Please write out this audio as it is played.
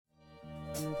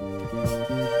We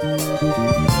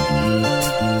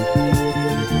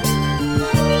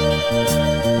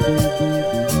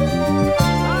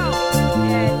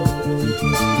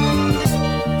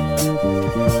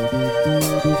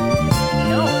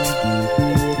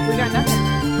got nothing.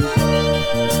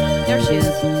 There she is.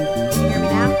 Can you hear me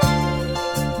now?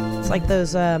 It's like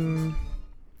those Verizon,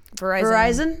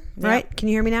 right? Yep. Can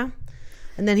you hear me now?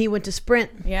 And then he went to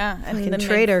Sprint. Yeah, and Fucking then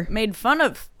traitor. made fun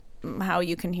of how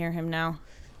you can hear him now.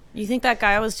 You think that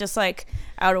guy was just like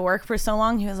out of work for so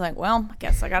long? He was like, well, I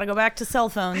guess I got to go back to cell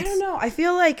phones. I don't know. I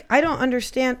feel like I don't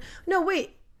understand. No,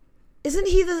 wait. Isn't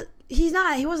he he's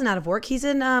not, he wasn't out of work. He's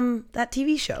in that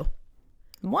TV show.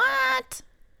 What?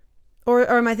 Or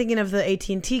am I thinking of the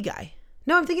AT&T guy?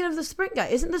 No, I'm thinking of the Sprint guy.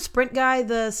 Isn't the Sprint guy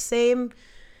the same,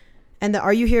 and the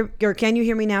Are You Here or Can You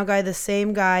Hear Me Now guy the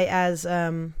same guy as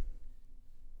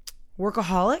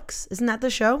Workaholics? Isn't that the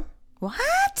show?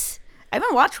 What? I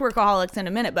haven't watched Workaholics in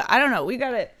a minute, but I don't know. You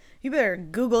better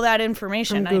Google that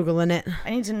information. I'm Googling it. I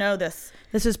need to know this.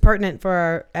 This is pertinent for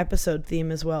our episode theme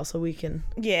as well, so we can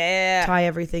tie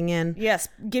everything in. Yes.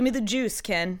 Give me the juice,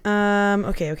 Ken.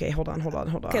 Okay. Hold on.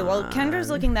 Okay, while Kendra's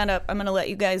looking that up, I'm going to let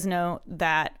you guys know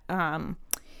that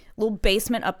little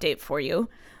basement update for you.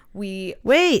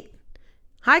 Wait.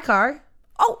 Hi, Car.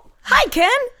 Oh, hi, Ken.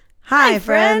 Hi,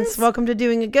 friends. Welcome to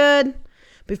Doing It Good.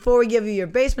 Before we give you your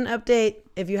basement update,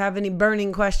 if you have any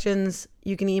burning questions,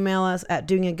 you can email us at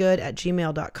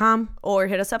doingitgood@gmail.com. Or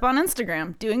hit us up on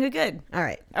Instagram, Doing It Good. All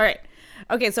right.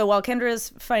 Okay, so while Kendra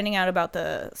is finding out about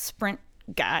the Sprint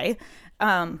guy,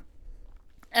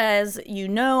 as you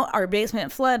know, our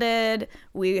basement flooded.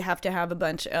 We have to have a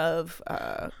bunch of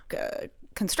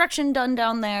construction done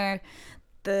down there.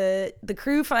 The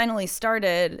crew finally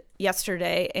started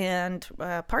yesterday, and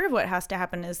part of what has to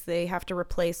happen is they have to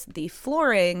replace the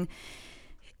flooring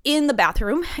in the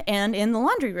bathroom and in the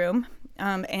laundry room,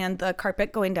 and the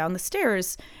carpet going down the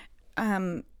stairs.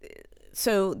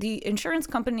 So the insurance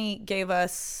company gave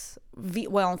us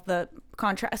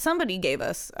somebody gave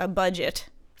us a budget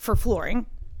for flooring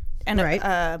and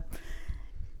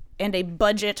a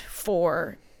budget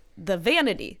for the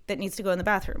vanity that needs to go in the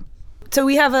bathroom. So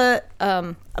we have a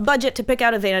budget to pick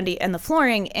out a vanity and the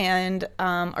flooring, and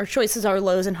our choices are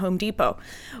Lowe's and Home Depot,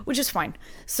 which is fine.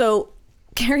 So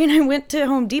Carrie and I went to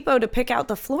Home Depot to pick out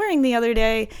the flooring the other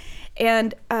day,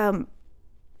 and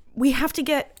we have to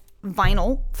get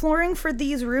vinyl flooring for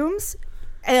these rooms,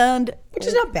 which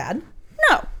is not bad.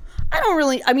 No, I don't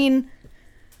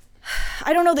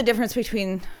know the difference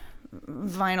between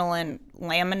vinyl and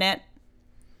laminate.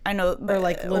 I know, or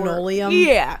like linoleum.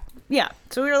 Yeah.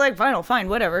 So we were like, vinyl, fine,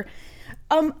 whatever.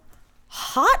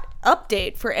 Hot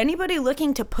update for anybody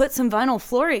looking to put some vinyl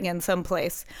flooring in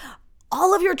someplace.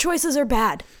 All of your choices are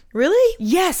bad. Really?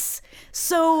 Yes.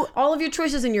 So all of your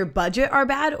choices in your budget are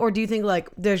bad, or do you think like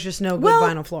there's just no good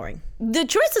vinyl flooring? The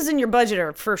choices in your budget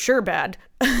are for sure bad.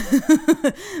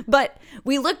 But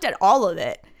we looked at all of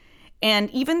it,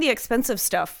 and even the expensive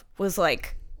stuff was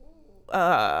like,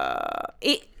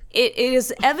 it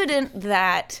is evident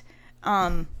that,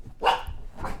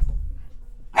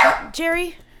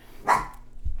 Jerry?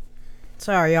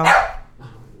 Sorry, y'all.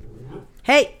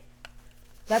 Hey,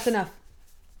 that's enough.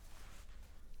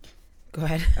 Go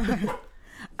ahead.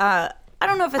 I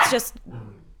don't know if it's just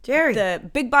Jerry, the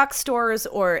big box stores,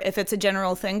 or if it's a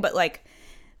general thing, but like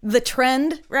the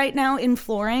trend right now in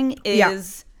flooring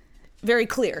is very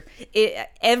clear.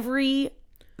 Every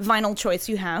vinyl choice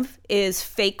you have is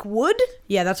fake wood.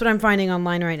 Yeah, that's what I'm finding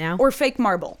online right now. Or fake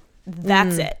marble.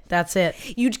 That's it. That's it.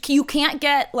 You can't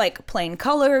get like plain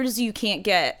colors. You can't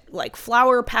get like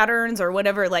flower patterns or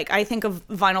whatever. Like I think of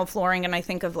vinyl flooring and I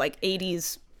think of like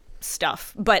 80s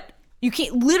stuff, but you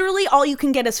can't, literally all you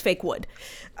can get is fake wood.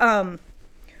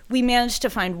 We managed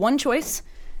to find one choice,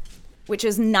 which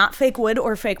is not fake wood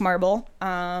or fake marble,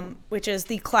 which is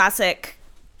the classic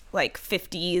like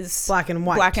 50s black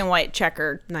and white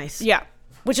checkered. Nice. Yeah.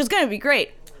 Which is going to be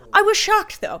great. I was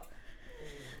shocked though.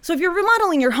 So if you're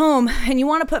remodeling your home and you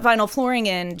want to put vinyl flooring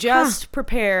in, just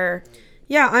prepare.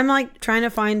 Yeah, I'm like trying to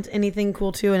find anything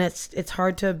cool too, and it's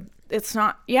hard to. It's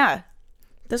not. Yeah.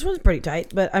 This one's pretty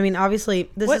tight, but I mean, obviously,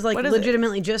 this is like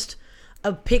legitimately just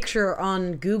a picture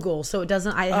on Google, so it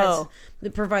doesn't.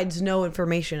 It provides no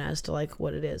information as to like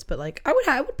what it is, but like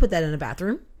I would put that in a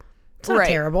bathroom. It's not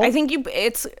terrible. I think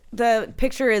the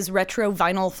picture is retro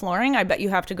vinyl flooring. I bet you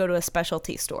have to go to a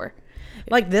specialty store.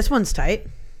 Like this one's tight.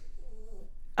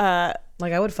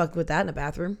 Like I would fuck with that in a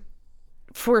bathroom.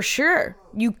 For sure.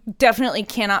 You definitely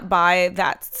cannot buy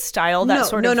that style,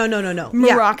 No.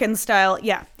 Moroccan style.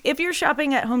 Yeah. If you're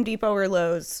shopping at Home Depot or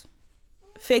Lowe's,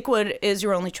 fake wood is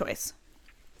your only choice.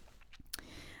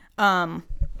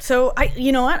 So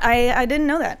you know what? I didn't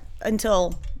know that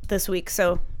until this week.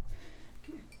 So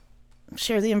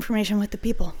share the information with the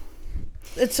people.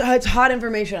 It's hot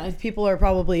information. People are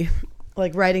probably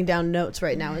like writing down notes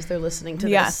right now as they're listening to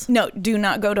this. No, do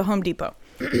not go to Home Depot.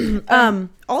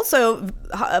 Also,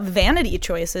 vanity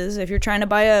choices. If you're trying to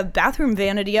buy a bathroom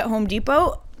vanity at Home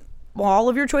Depot, all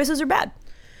of your choices are bad.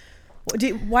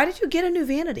 Why did you get a new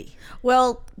vanity?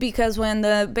 Well, because when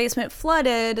the basement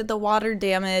flooded, the water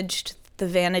damaged the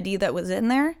vanity that was in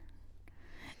there.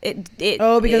 Because it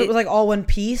was like all one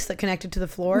piece that connected to the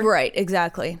floor? Right,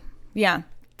 exactly. Yeah.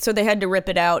 So they had to rip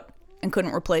it out and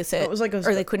couldn't replace it. It was like or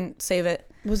they couldn't save it.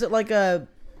 Was it like a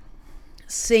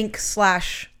sink /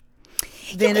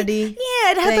 vanity?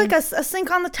 Yeah, it had like a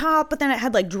sink on the top, but then it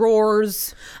had like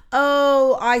drawers.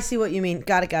 Oh, I see what you mean.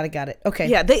 Got it. Okay.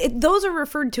 Yeah, those are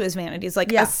referred to as vanities.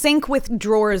 Like a sink with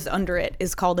drawers under it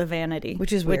is called a vanity.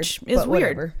 Which is weird.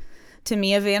 Weird. To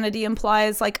me, a vanity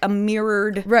implies like a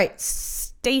mirrored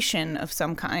station of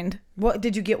some kind. What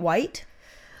did you get? White?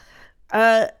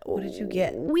 What did you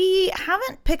get? We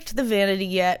haven't picked the vanity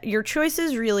yet. Your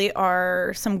choices really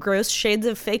are some gross shades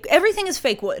of fake. Everything is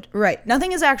fake wood. Right.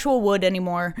 Nothing is actual wood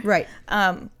anymore. Right.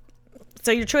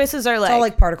 So your choices are like... It's all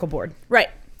like particle board. Right.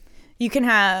 You can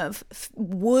have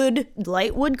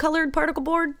light wood colored particle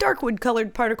board, dark wood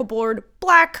colored particle board,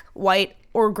 black, white,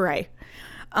 or gray.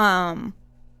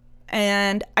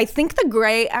 And I think the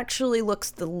gray actually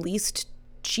looks the least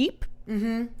cheap.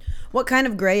 Mm-hmm. What kind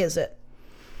of gray is it?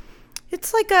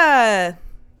 It's like a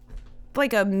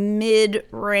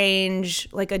mid-range,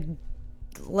 like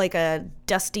a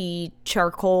dusty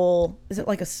charcoal. Is it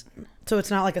like so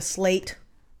it's not like a slate?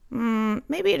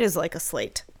 Maybe it is like a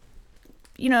slate.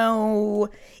 You know,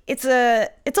 it's a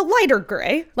lighter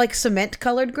gray. Like cement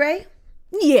colored gray?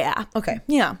 Yeah. Okay.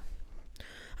 Yeah.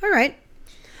 All right.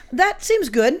 That seems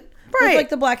good. Right. With like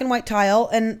the black and white tile.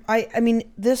 And I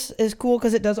mean, this is cool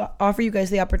because it does offer you guys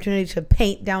the opportunity to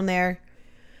paint down there,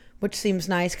 which seems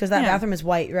nice because that bathroom is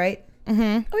white, right?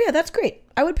 Mm-hmm. Oh, yeah, that's great.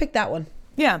 I would pick that one.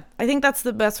 Yeah, I think that's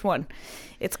the best one.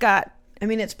 It's got... I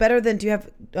mean, it's better than... Do you have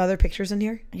other pictures in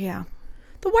here? Yeah.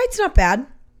 The white's not bad.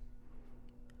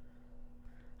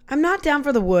 I'm not down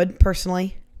for the wood,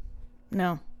 personally.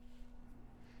 No.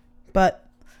 But,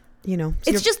 you know...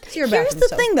 It's just... Here's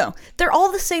the thing, though. They're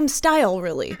all the same style,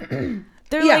 really.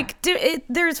 They're like...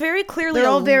 There's very clearly... They're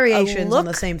all variations on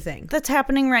the same thing. That's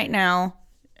happening right now.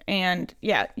 And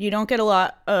yeah, you don't get a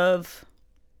lot of,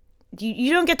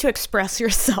 you don't get to express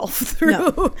yourself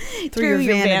through your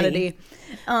vanity.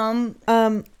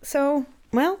 So,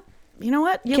 well, you know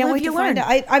what? Can't wait to find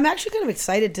out. I'm actually kind of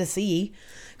excited to see.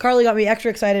 Carly got me extra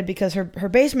excited because her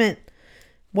basement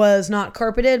was not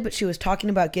carpeted, but she was talking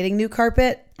about getting new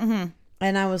carpet. Mm-hmm.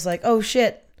 And I was like, oh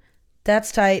shit,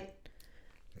 that's tight.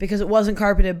 Because it wasn't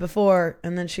carpeted before.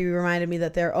 And then she reminded me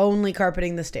that they're only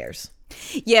carpeting the stairs.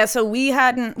 Yeah, so we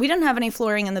didn't have any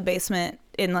flooring in the basement,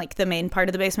 in like the main part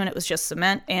of the basement. It was just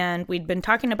cement, and we'd been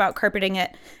talking about carpeting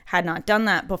it, had not done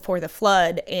that before the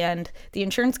flood, and the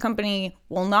insurance company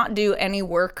will not do any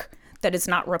work that is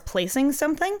not replacing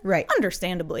something. Right.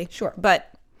 Understandably. Sure.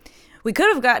 But we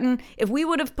could have gotten, if we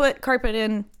would have put carpet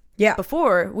in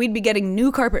before, we'd be getting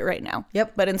new carpet right now.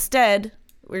 Yep. But instead,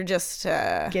 we're just...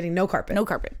 getting no carpet. No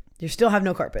carpet. You still have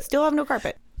no carpet. Still have no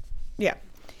carpet. Yeah.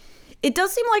 It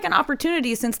does seem like an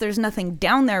opportunity since there's nothing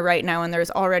down there right now and there's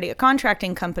already a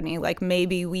contracting company. Like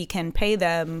maybe we can pay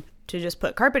them to just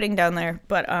put carpeting down there.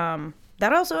 But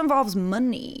that also involves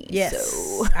money. Yes.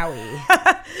 So. Owie.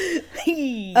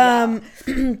 Yeah.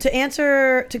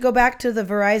 To go back to the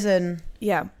Verizon.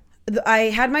 Yeah. I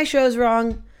had my shows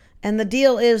wrong. And the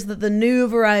deal is that the new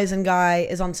Verizon guy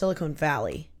is on Silicon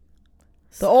Valley.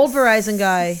 The old Verizon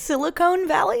guy. Silicon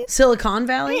Valley? Silicon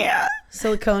Valley? Yeah.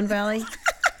 Silicon Valley?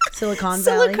 Silicon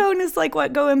Valley. Silicone is like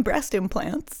what go in breast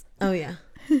implants. Oh, yeah.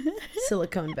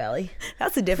 Silicon Valley.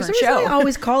 That's a different For some reason, show. I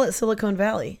always call it Silicon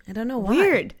Valley. I don't know why.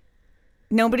 Weird.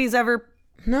 Nobody's ever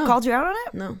called you out on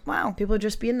it? No. Wow. People are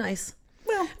just being nice.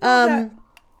 Well,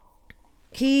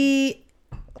 he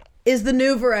is the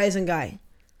new Verizon guy.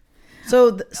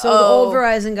 So the old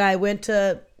Verizon guy went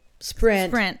to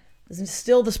Sprint. Is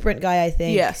still the Sprint guy, I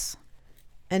think. Yes.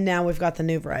 And now we've got the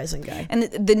new Verizon guy. And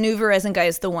the new Verizon guy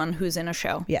is the one who's in a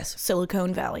show. Yes.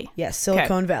 Silicon Valley. Yes,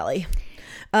 Silicon Valley.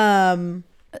 Well,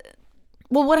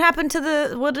 what happened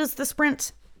to what is the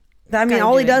Sprint? I mean,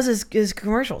 all he does is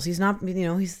commercials. He's not,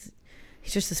 he's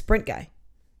just a Sprint guy.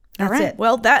 That's it.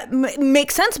 Well, that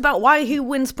makes sense about why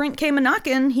when Sprint came a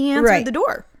knocking, he answered the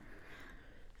door.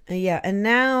 Yeah, and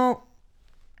now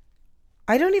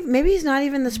maybe he's not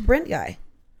even the Sprint guy.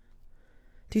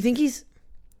 Do you think he's...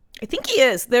 I think he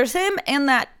is. There's him and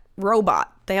that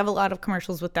robot. They have a lot of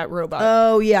commercials with that robot.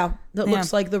 Oh, yeah. That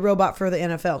looks like the robot for the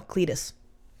NFL, Cletus.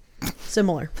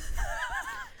 Similar.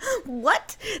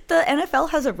 What? The NFL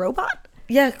has a robot?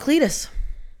 Yeah, Cletus.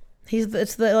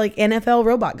 It's the like NFL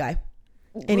robot guy.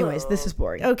 Anyways, this is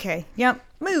boring. Okay. Yep.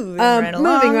 Moving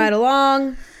right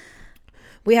along.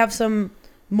 We have some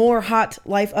more hot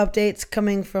life updates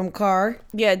coming from Car.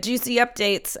 Yeah, juicy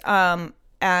updates.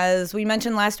 As we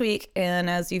mentioned last week, and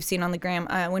as you've seen on the gram,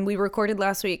 when we recorded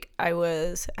last week, I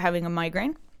was having a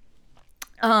migraine.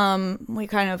 We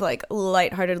kind of like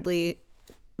lightheartedly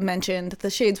mentioned the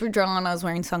shades were drawn. I was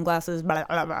wearing sunglasses. Blah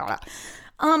blah blah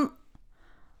blah.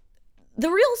 The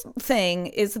real thing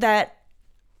is that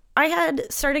I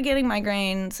had started getting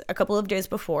migraines a couple of days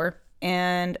before,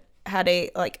 and had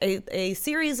a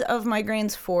series of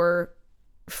migraines for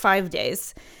 5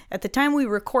 days. At the time we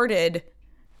recorded,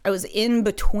 I was in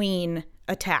between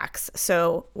attacks.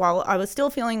 So while I was still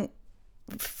feeling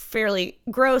fairly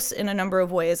gross in a number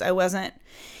of ways, I wasn't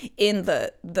in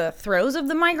the throes of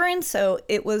the migraine. So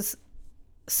it was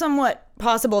somewhat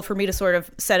possible for me to sort of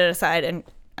set it aside and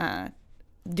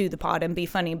do the pod and be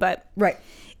funny. But right.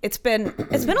 It's been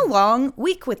a long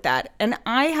week with that, and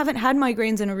I haven't had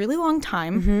migraines in a really long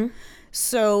time. Mm-hmm.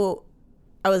 So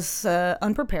I was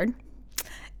unprepared,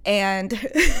 and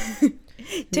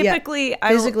typically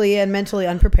physically and mentally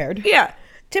unprepared. Yeah,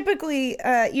 typically,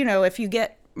 if you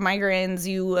get migraines,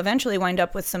 you eventually wind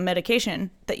up with some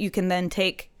medication that you can then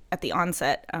take at the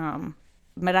onset.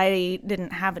 But I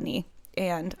didn't have any,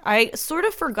 and I sort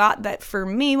of forgot that for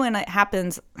me, when it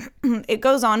happens, it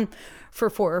goes on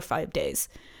for 4 or 5 days.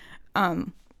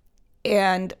 And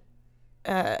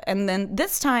then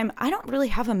this time, I don't really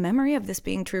have a memory of this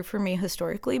being true for me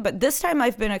historically, but this time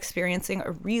I've been experiencing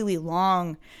a really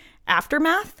long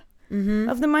aftermath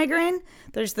of the migraine.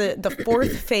 There's the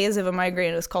fourth phase of a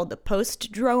migraine is called the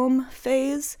post-drome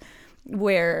phase,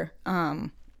 where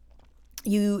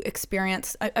you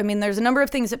experience, I mean, there's a number of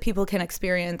things that people can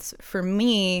experience. For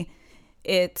me,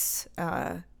 it's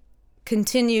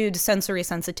continued sensory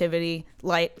sensitivity,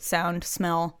 light, sound,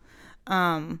 smell,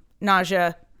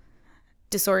 nausea,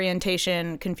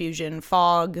 disorientation, confusion,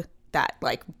 fog, that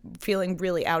like feeling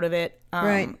really out of it,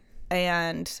 right,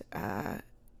 and a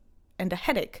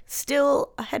headache,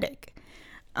 still a headache,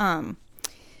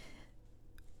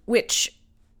 which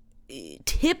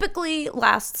typically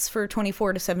lasts for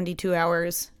 24 to 72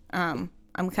 hours. I'm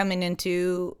coming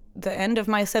into the end of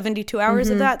my 72 hours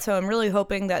of that, so I'm really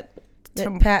hoping that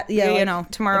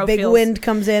tomorrow a big wind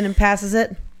comes in and passes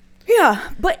it. Yeah,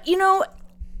 but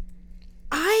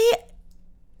I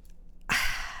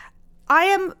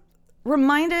am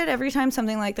reminded every time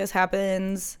something like this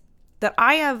happens that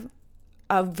I have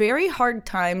a very hard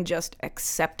time just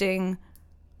accepting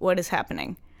what is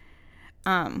happening.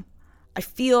 I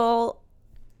feel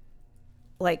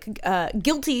like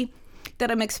guilty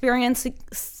that I'm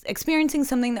experiencing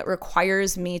something that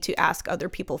requires me to ask other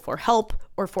people for help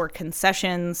or for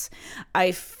concessions.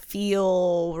 I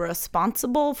feel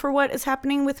responsible for what is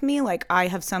happening with me, like I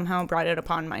have somehow brought it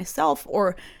upon myself,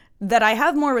 or that I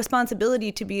have more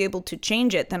responsibility to be able to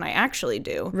change it than I actually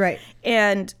do. Right.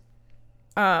 And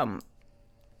I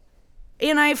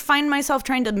find myself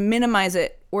trying to minimize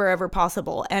it wherever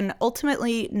possible. And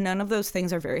ultimately, none of those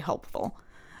things are very helpful.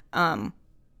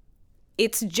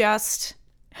 It's just,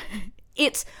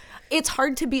 it's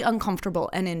hard to be uncomfortable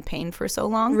and in pain for so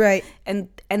long. Right. And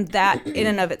that in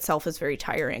and of itself is very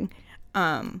tiring.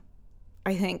 I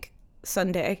think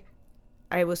Sunday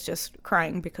I was just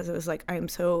crying because it was like, I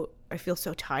feel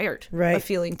so tired of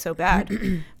feeling so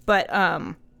bad. But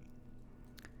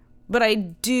I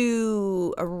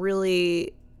do a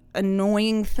really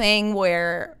annoying thing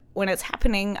where when it's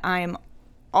happening, I'm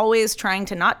always trying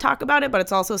to not talk about it, but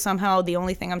it's also somehow the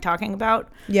only thing I'm talking about.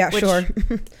 Yeah, sure.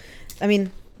 I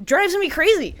mean, drives me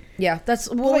crazy. Yeah,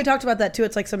 we talked about that too.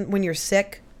 It's like when you're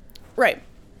sick. Right.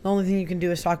 The only thing you can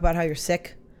do is talk about how you're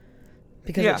sick.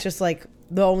 Because it's just like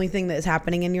the only thing that is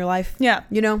happening in your life. Yeah.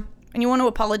 And you want to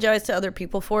apologize to other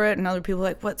people for it, and other people are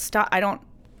like, what, stop, what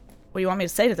do you want me to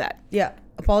say to that? Yeah.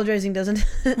 Apologizing doesn't,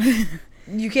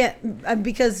 you can't,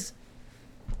 because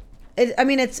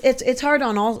it's hard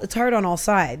on all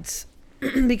sides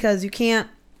because you can't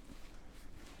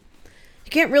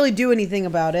really do anything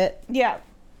about it. Yeah.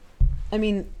 I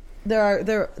mean,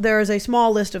 there is a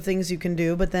small list of things you can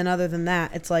do, but then other than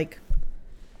that, it's like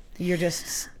you're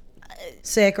just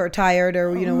sick or tired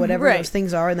or whatever those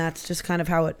things are, and that's just kind of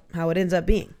how it ends up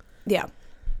being. Yeah.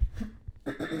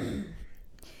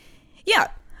 Yeah.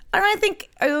 And I think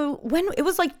when it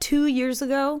was like 2 years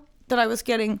ago that I was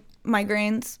getting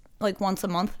migraines like once a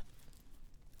month,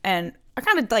 and I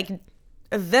kind of like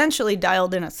eventually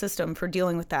dialed in a system for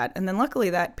dealing with that. And then luckily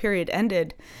that period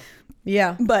ended.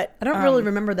 Yeah. But I don't really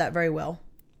remember that very well.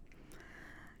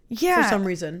 Yeah. For some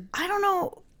reason. I don't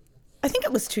know. I think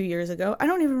it was 2 years ago. I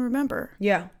don't even remember.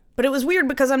 Yeah. But it was weird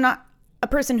because I'm not a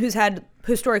person who's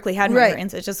historically had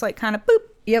migraines. It's just like kind of boop.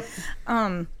 Yep.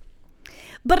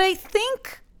 But I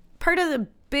think part of the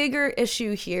bigger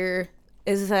issue here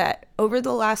is that over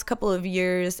the last couple of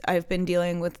years, I've been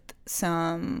dealing with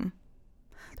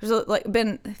there's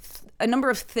been a number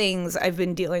of things I've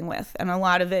been dealing with, and a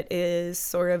lot of it is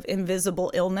sort of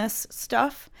invisible illness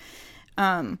stuff.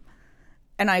 And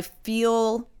I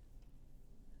feel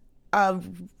a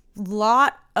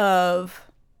lot of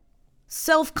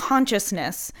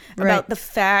self-consciousness about the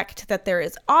fact that there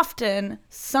is often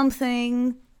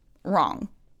something wrong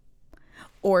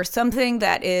or something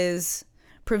that is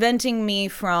preventing me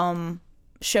from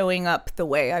showing up the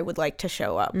way I would like to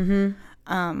show up. Mm-hmm.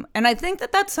 And I think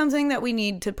that that's something that we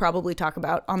need to probably talk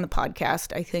about on the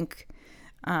podcast. I think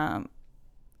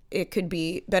it could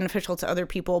be beneficial to other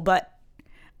people, but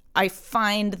I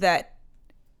find that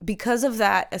because of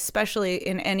that, especially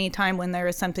in any time when there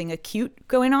is something acute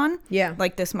going on,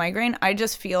 like this migraine, I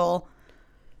just feel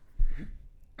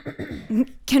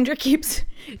Kendra keeps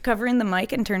covering the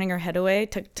mic and turning her head away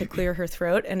to clear her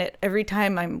throat, and every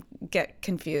time I get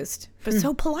confused. But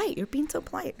so polite. You're being so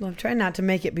polite. Well, I'm trying not to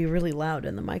make it be really loud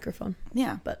in the microphone.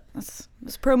 Yeah, but that's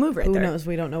a pro move right there. Who knows?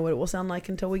 We don't know what it will sound like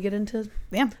until we get into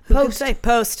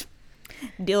post.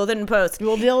 Deal with it in post.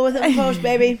 We'll deal with it in post,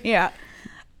 baby. Yeah.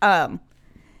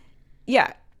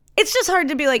 Yeah. It's just hard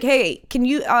to be like, hey, can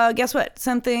you guess what?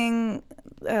 Something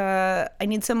I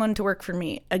need someone to work for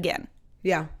me again.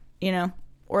 Yeah. You know?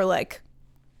 Or like,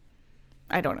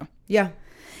 I don't know. Yeah.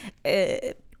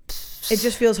 It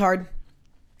just feels hard.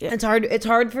 Yeah. It's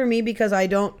hard for me because I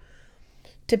don't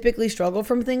typically struggle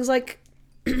from things like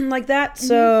that. Mm-hmm.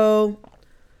 So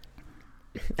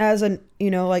as a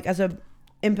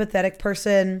empathetic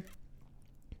person,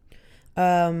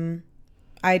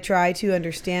 I try to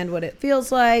understand what it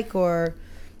feels like, or,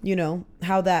 you know,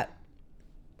 how that,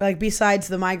 like, besides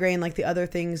the migraine, like the other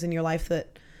things in your life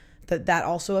that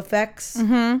also affects.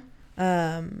 Mm-hmm.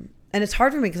 And it's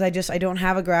hard for me because I don't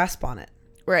have a grasp on it.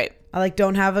 Right. I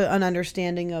don't have an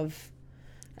understanding of,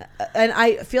 and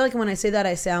I feel like when I say that,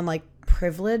 I sound like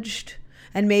privileged,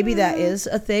 and maybe that is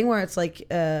a thing where it's like,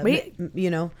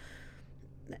 you know,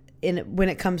 when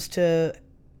it comes to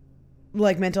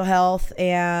like mental health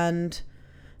and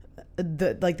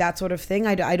that sort of thing,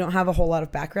 I don't have a whole lot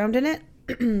of background in it.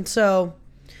 So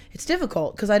it's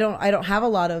difficult because I don't have a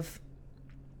lot of,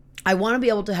 I want to be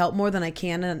able to help more than I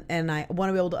can, and I want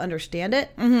to be able to understand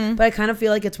it. Mm-hmm. But I kind of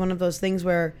feel like it's one of those things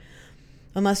where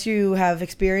unless you have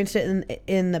experienced it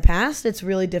in the past, it's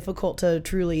really difficult to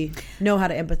truly know how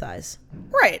to empathize.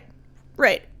 Right.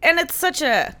 And it's such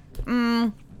a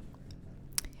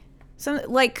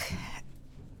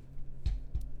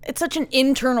it's such an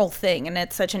internal thing, and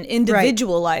it's such an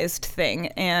individualized thing,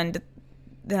 and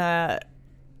it's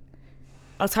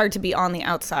hard to be on the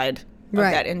outside of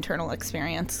that internal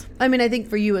experience. I mean, I think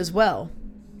for you as well.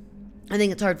 I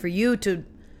think it's hard for you to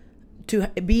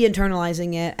be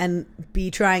internalizing it and be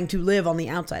trying to live on the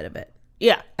outside of it.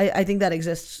 Yeah. I think that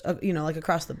exists, you know, like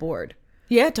across the board.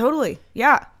 Yeah, totally.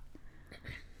 Yeah.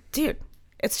 Dude,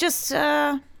 it's just,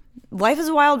 life is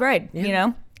a wild ride, you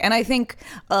know? And I think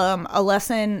a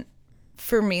lesson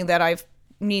for me that I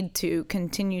need to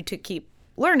continue to keep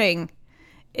learning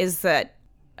is that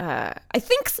I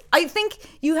think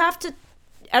you have to,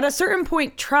 at a certain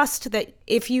point, trust that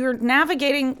if you're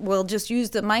navigating, we'll just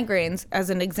use the migraines as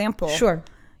an example. Sure.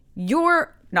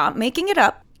 You're not making it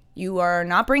up. You are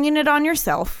not bringing it on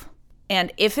yourself.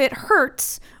 And if it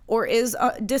hurts or is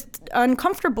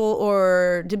uncomfortable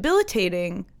or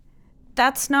debilitating,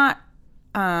 that's not,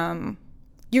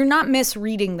 you're not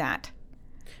misreading that.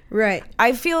 Right.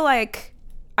 I feel like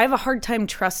I have a hard time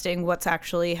trusting what's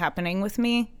actually happening with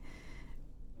me.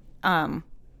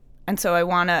 And so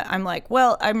I'm like,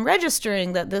 well, I'm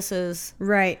registering that this is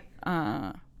right.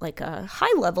 Like a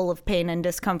high level of pain and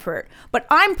discomfort, but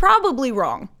I'm probably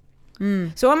wrong.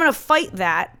 So I'm going to fight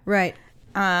that. Right.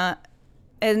 And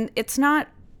I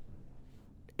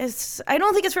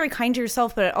don't think it's very kind to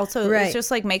yourself, but it also it's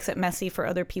just like makes it messy for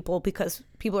other people because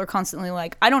people are constantly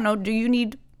like, I don't know, do you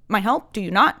need my help? Do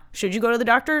you not? Should you go to the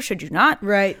doctor? Should you not?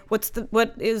 Right.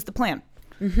 What is the plan?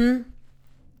 Mm-hmm.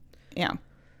 Yeah.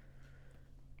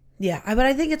 Yeah, but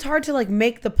I think it's hard to like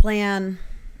make the plan.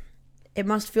 It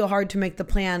must feel hard to make the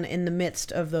plan in the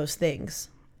midst of those things.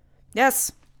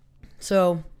 Yes.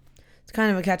 So it's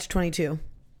kind of a catch-22.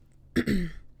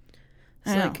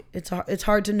 It's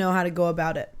hard to know how to go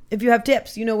about it. if you have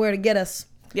tips, you know where to get us.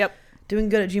 Yep.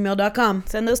 doinggood@gmail.com.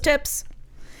 Send those tips.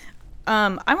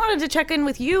 I wanted to check in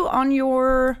with you on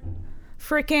your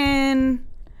freaking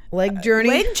leg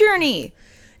journey.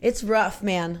 It's rough,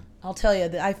 man. I'll tell you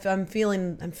that I'm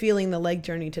feeling the leg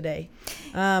journey today.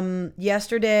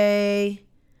 Yesterday,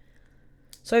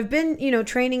 so I've been,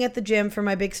 training at the gym for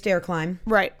my big stair climb.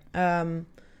 Right.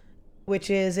 Which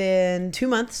is in 2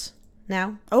 months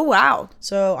now. Oh, wow.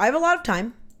 So I have a lot of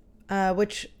time,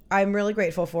 which I'm really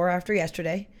grateful for after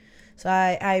yesterday. So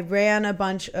I ran a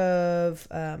bunch of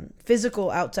physical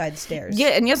outside stairs. Yeah,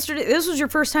 and yesterday, this was your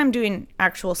first time doing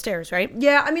actual stairs, right?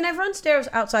 Yeah, I mean, I've run stairs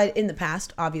outside in the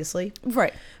past, obviously.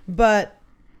 Right. But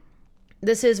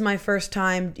this is my first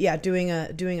time, doing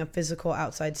a physical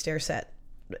outside stair set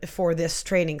for this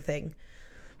training thing,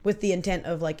 with the intent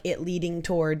of like it leading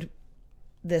toward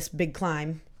this big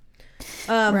climb.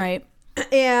 Right.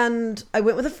 And I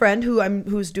went with a friend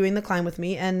who's doing the climb with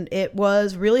me, and it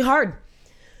was really hard.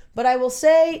 But I will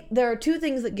say there are two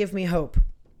things that give me hope.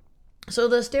 So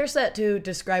the stair set, to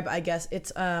describe, I guess,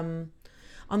 it's on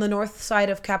the north side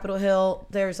of Capitol Hill.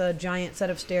 There's a giant set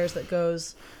of stairs that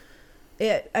goes.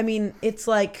 It's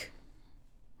like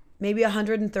maybe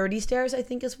 130 stairs, I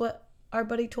think is what our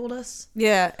buddy told us.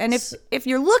 Yeah, and if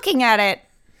you're looking at it,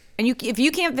 and if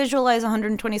you can't visualize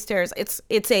 120 stairs,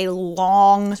 it's a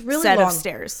long set of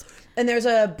stairs. And there's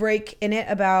a break in it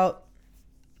about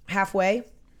halfway.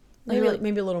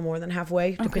 Maybe a little more than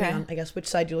halfway, depending on, I guess, which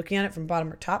side you're looking at it, from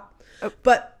bottom or top. Oh.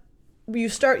 But you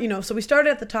start, so we started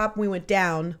at the top and we went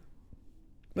down,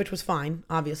 which was fine,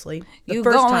 obviously. You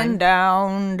going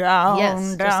down,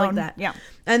 yes, just like that. Yeah.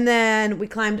 And then we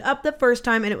climbed up the first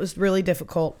time, and it was really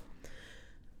difficult.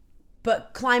 But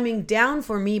climbing down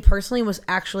for me personally was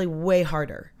actually way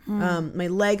harder. My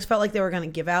legs felt like they were going to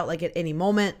give out like at any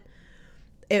moment.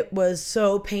 It was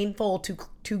so painful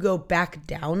to go back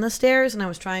down the stairs, and I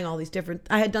was trying all these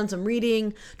I had done some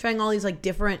reading, trying all these like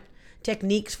different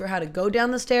techniques for how to go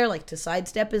down the stair. Like to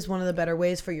sidestep is one of the better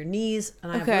ways for your knees,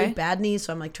 and I have really bad knees,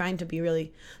 so I'm like trying to be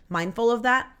really mindful of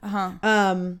that.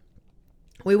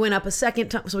 We went up a second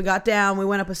time, so we got down, we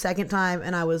went up a second time,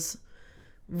 and I was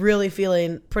really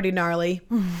feeling pretty gnarly.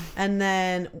 And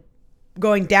then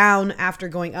going down after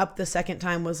going up the second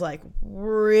time was like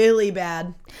really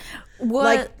bad. What?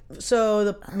 Like,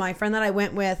 so my friend that I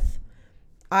went with,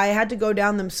 I had to go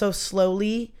down them so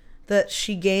slowly that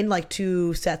she gained like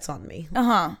 2 sets on me.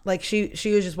 Like she was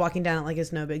just walking down it like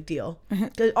it's no big deal.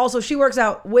 Also, she works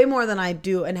out way more than I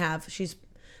do and have. She's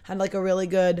had like a really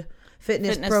good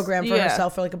fitness program for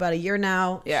herself for like about a year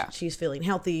now. Yeah. She's feeling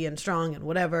healthy and strong and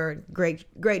whatever. Great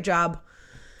job.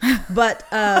 But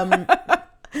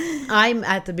I'm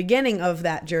at the beginning of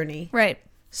that journey. Right.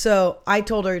 So I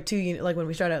told her too, like when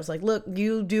we started, I was like, look,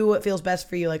 you do what feels best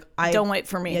for you. Like don't wait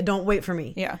for me. Yeah, don't wait for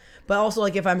me. Yeah. But also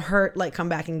like if I'm hurt, like come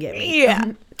back and get me. Yeah.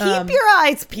 Keep your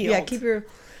eyes peeled. Yeah,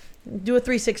 do a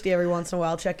 360 every once in a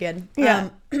while, check in.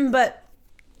 Yeah. But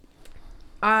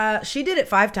she did it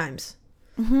 5 times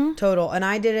total, and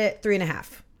I did it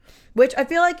 3.5, which I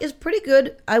feel like is pretty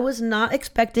good. I was not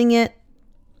expecting it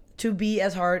to be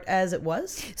as hard as it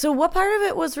was. So what part of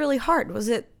it was really hard? Was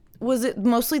it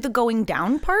mostly the going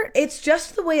down part? It's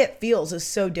just the way it feels is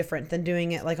so different than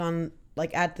doing it like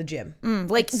at the gym.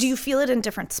 Do you feel it in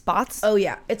different spots? Oh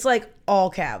yeah, it's like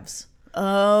all calves.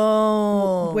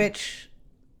 Oh, which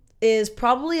is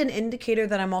probably an indicator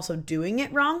that I'm also doing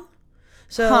it wrong.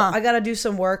 So I got to do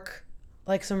some work,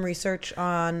 like some research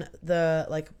on the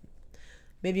like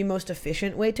maybe most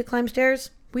efficient way to climb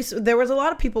stairs. There was a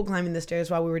lot of people climbing the stairs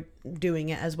while we were doing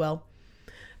it as well.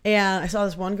 And I saw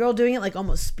this one girl doing it like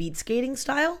almost speed skating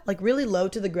style, like really low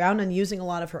to the ground and using a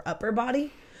lot of her upper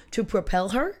body to propel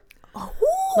her. Oh.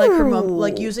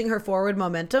 Like using her forward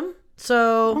momentum.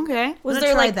 So was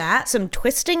there like that some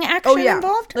twisting action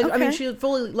involved? Like, I mean, she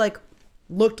fully like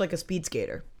looked like a speed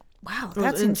skater. Wow,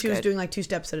 and she was doing like 2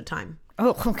 steps at a time.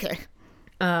 Oh, okay.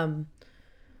 And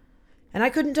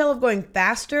I couldn't tell if going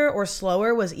faster or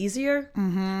slower was easier.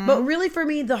 But really for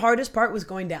me, the hardest part was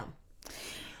going down.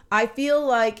 I feel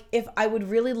like if I would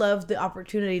really love the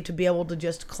opportunity to be able to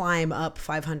just climb up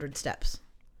 500 steps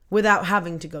without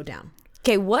having to go down.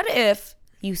 Okay, what if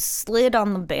you slid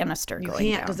on the banister going down?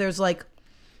 You can't, because there's like,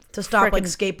 to stop like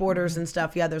skateboarders and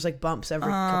stuff, there's like bumps every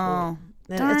couple.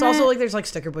 And it's also like there's like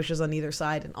sticker bushes on either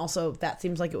side. And also that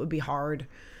seems like it would be hard.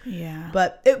 Yeah.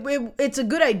 But it's a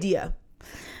good idea.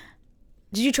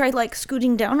 Did you try like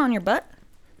scooting down on your butt?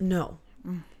 No.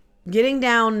 Getting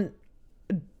down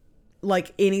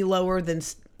like any lower than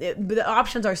the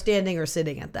options are standing or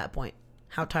sitting at that point.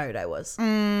 how tired I was.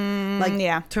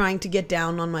 Yeah. Trying to get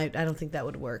down on my, I don't think that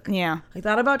would work. Yeah. I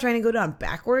thought about trying to go down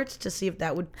backwards to see if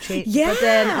that would change. Yeah. But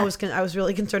then I was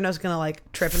really concerned I was going to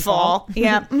like trip and fall.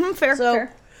 Yeah. Fair. So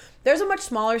fair. there's a much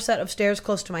smaller set of stairs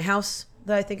close to my house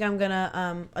that I think I'm going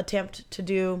to attempt to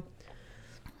do.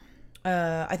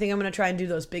 I think I'm going to try and do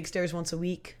those big stairs once a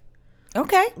week.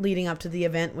 Okay. Leading up to the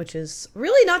event, which is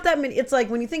really not that many. It's like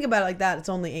when you think about it like that, it's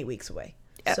only 8 weeks away.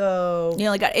 So you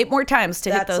only got 8 more times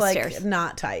to hit those like stairs.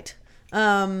 Not tight.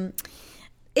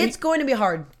 It's going to be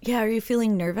hard. Yeah. Are you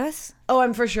feeling nervous? Oh,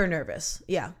 I'm for sure nervous.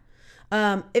 Yeah.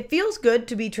 It feels good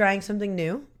to be trying something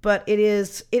new, but it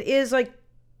is like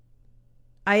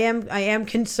I am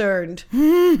concerned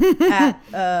at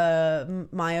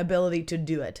my ability to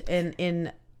do it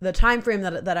in the time frame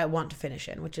that I want to finish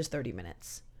in, which is 30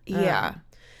 minutes. Yeah.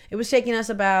 It was taking us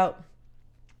about,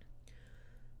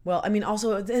 well, I mean,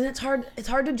 also, and it's hard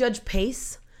to judge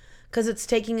pace because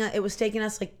it was taking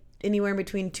us like anywhere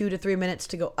between 2 to 3 minutes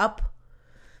to go up,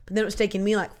 but then it was taking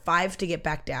me like 5 to get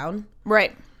back down.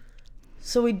 Right.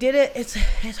 So we did it.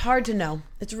 It's hard to know.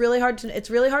 It's really hard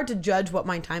to judge what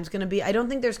my time's going to be. I don't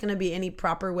think there's going to be any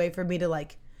proper way for me to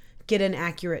like get an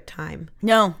accurate time.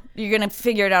 No, you're going to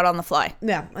figure it out on the fly.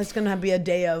 Yeah, it's going to be a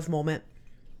day of moment.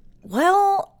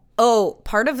 Well,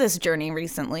 part of this journey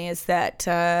recently is that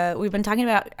we've been talking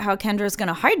about how Kendra's going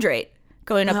to hydrate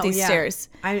going up these stairs.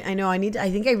 I know. I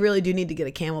think I really do need to get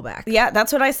a Camelback. Yeah,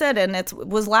 that's what I said, and it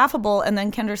was laughable. And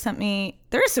then Kendra sent me.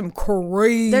 There's some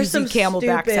crazy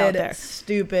Camelbacks out there.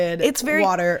 Stupid. It's very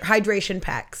water hydration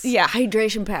packs. Yeah,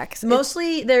 hydration packs.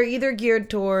 Mostly, they're either geared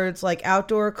towards like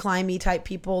outdoor climby type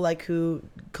people, like who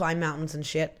climb mountains and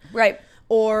shit. Right.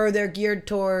 Or they're geared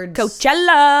towards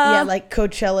Coachella. Yeah, like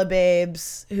Coachella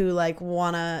babes who like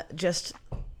wanna just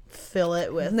fill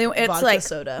it with vodka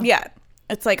soda. Yeah.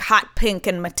 It's like hot pink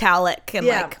and metallic and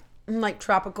like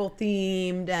tropical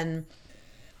themed and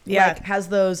like has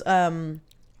those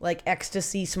like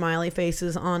ecstasy smiley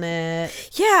faces on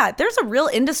it. Yeah, there's a real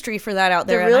industry for that out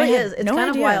there. There really is. It's kind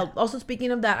of wild. Also,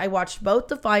 speaking of that, I watched both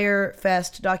the Fyre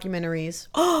Fest documentaries.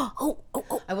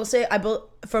 I will say,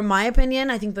 from my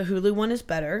opinion, I think the Hulu one is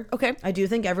better. Okay. I do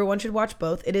think everyone should watch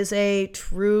both. It is a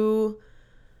true.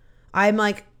 I'm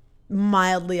like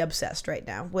mildly obsessed right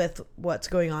now with what's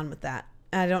going on with that.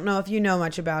 I don't know if you know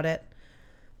much about it,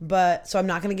 but so I'm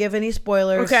not going to give any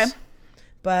spoilers. Okay.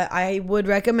 But I would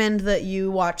recommend that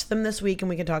you watch them this week and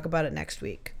we can talk about it next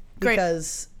week. Great.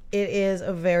 Because it is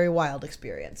a very wild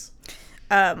experience.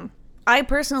 I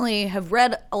personally have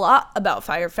read a lot about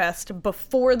Fyre Fest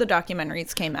before the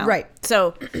documentaries came out. Right.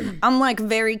 So I'm like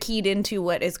very keyed into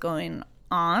what is going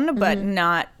on, but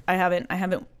I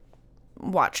haven't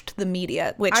watched the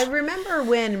media, which I remember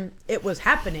when it was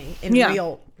happening in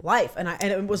real life and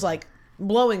it was like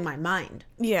blowing my mind.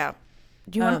 Yeah.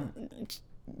 Do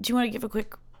you want to give a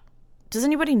quick? Does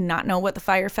anybody not know what the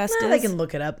Fyre Fest is? They can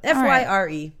look it up.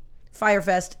 FYRE. Fyre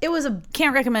Fest.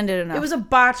 Can't recommend it enough. It was a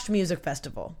botched music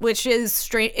festival, which is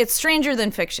it's stranger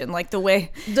than fiction. Like the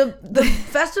way the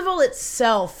festival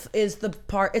itself is the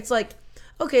part. It's like,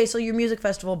 okay, so your music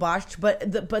festival botched,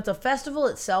 but the festival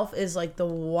itself is like the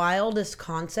wildest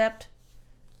concept.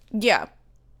 Yeah,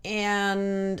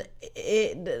 and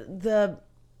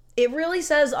it really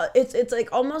says it's like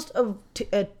almost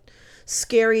a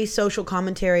scary social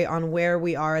commentary on where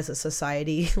we are as a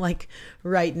society, like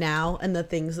right now, and the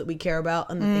things that we care about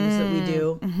and the things that we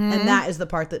do. And that is the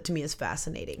part that to me is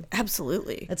fascinating.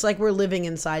 Absolutely. It's like we're living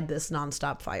inside this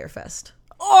nonstop Fyre Fest.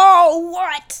 Oh,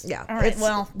 what? Yeah. All right.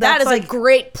 Well, that is like a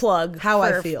great plug.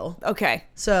 I feel. Okay.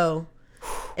 So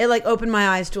it like opened my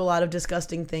eyes to a lot of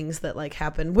disgusting things that like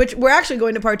happen, which we're actually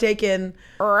going to partake in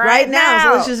right now.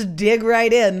 So let's just dig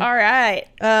right in. All right.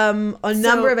 A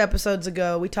number of episodes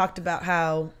ago, we talked about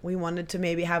how we wanted to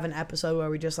maybe have an episode where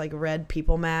we just like read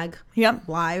People Mag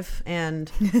live. And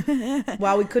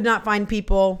while we could not find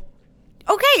People.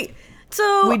 Okay.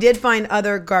 So we did find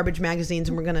other garbage magazines,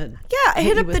 and we're gonna I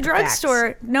hit up the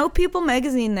drugstore. No People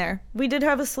magazine there. We did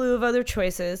have a slew of other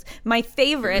choices. My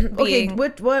favorite being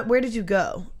where did you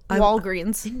go?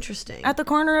 Walgreens. Interesting. At the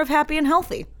corner of Happy and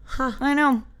Healthy. Huh. I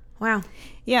know. Wow.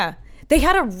 Yeah. They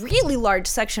had a really large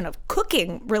section of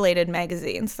cooking related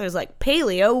magazines. There's like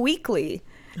Paleo Weekly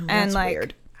and like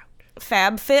weird.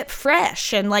 Fab Fit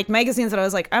Fresh and like magazines that I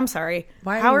was like, I'm sorry.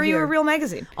 How are you a real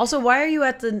magazine? Also, why are you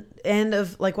at the end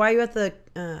of like why are you at the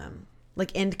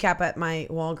like end cap at my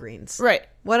Walgreens? Right.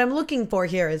 What I'm looking for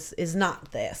here is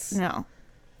not this. No.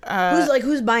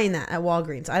 Who's buying that at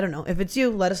Walgreens? I don't know. If it's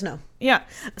you, let us know. Yeah.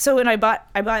 So when I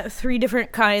bought 3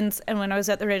 different kinds, and when I was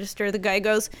at the register, the guy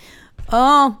goes,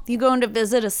 Oh, you going to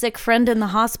visit a sick friend in the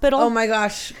hospital? Oh my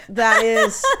gosh, that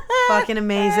is fucking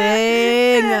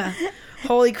amazing.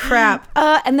 Holy crap.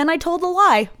 And then I told a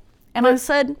lie. And I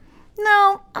said,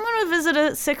 no, I'm going to visit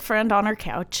a sick friend on her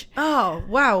couch. Oh,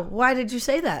 wow. Why did you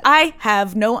say that? I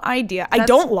have no idea. I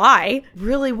don't lie.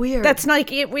 Really weird. That's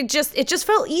like, it just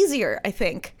felt easier, I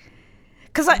think.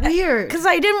 Weird. Because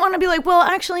I didn't want to be like, well,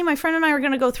 actually, my friend and I were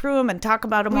going to go through them and talk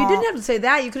about them all. You didn't have to say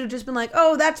that. You could have just been like,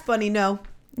 oh, that's funny. No.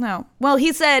 Well,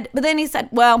 he said,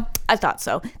 well, I thought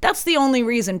so. That's the only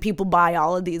reason people buy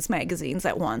all of these magazines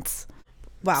at once.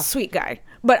 Wow. Sweet guy.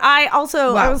 But I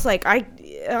also, I was like,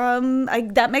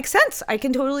 that makes sense. I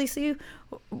can totally see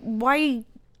why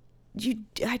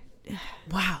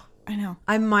wow. I know.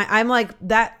 I'm like,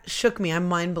 that shook me. I'm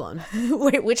mind blown.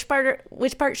 Wait, which part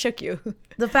shook you?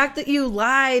 The fact that you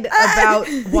lied about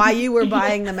why you were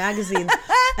buying the magazines,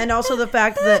 and also the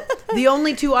fact that the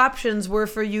only two options were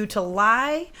for you to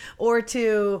lie or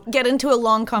to get into a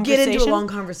long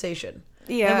conversation.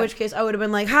 Yeah. In which case I would have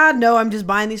been like, no, I'm just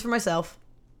buying these for myself.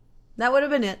 That would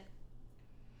have been it.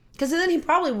 Because then he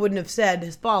probably wouldn't have said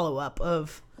his follow-up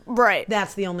of, right,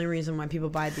 that's the only reason why people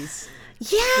buy these.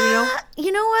 Yeah,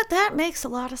 you know what? That makes a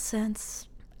lot of sense.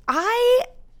 Part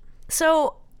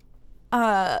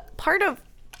of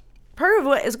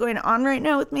what is going on right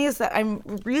now with me is that I'm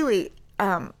really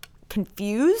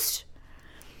confused.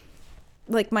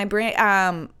 Like my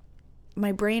brain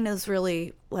is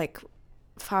really like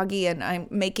foggy, and I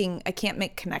can't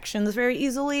make connections very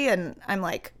easily, and I'm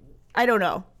like, I don't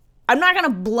know. I'm not gonna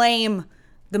blame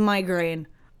the migraine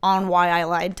on why I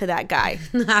lied to that guy.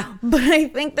 But I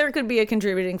think there could be a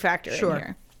contributing factor in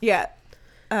here. Yeah.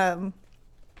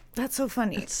 That's so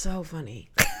funny. It's so funny.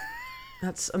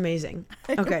 That's amazing.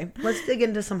 Okay, let's dig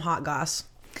into some hot goss.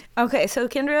 Okay, so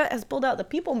Kendra has pulled out the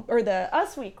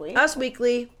Us Weekly. Us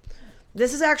Weekly.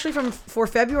 This is actually for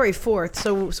February 4th,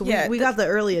 so we got the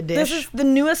early edition. This is the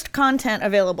newest content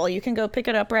available. You can go pick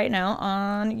it up right now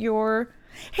on your...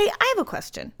 Hey, I have a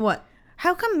question. What?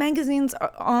 How come magazines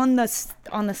on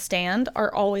the stand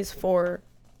are always for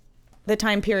the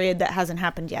time period that hasn't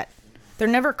happened yet? They're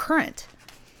never current.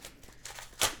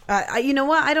 You know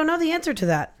what? I don't know the answer to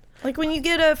that. Like when you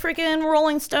get a freaking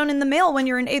Rolling Stone in the mail when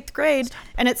you're in 8th grade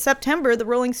and it's September, the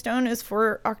Rolling Stone is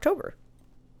for October.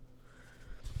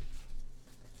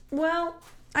 Well,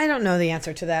 I don't know the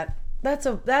answer to that. That's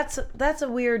a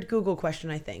weird Google question,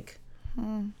 I think.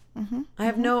 Mm-hmm.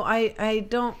 I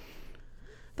don't.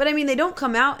 But I mean, they don't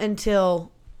come out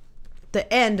until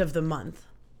the end of the month.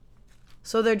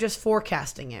 So they're just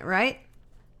forecasting it, right?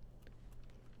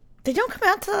 They don't come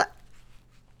out till...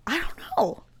 I don't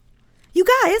know. You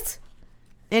guys.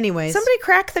 Anyways. Somebody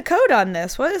crack the code on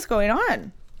this. What is going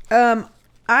on? I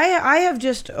have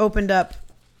just opened up...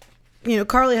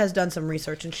 Carly has done some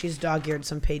research and she's dog-eared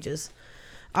some pages.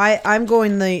 I'm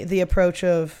going the approach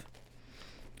of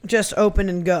just open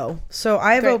and go. So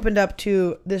I have opened up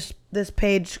to this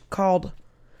page called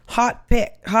Hot PS.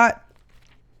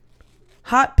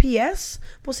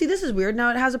 Well, see, this is weird. Now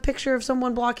it has a picture of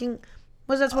someone blocking.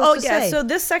 What is that supposed to say? So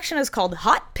this section is called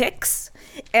Hot Pics,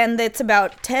 and it's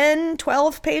about 10,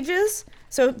 12 pages.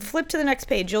 So flip to the next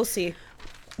page. You'll see.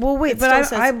 Well, wait,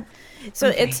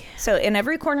 So in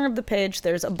every corner of the page,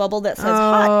 there's a bubble that says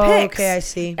Hot Pics. Okay, I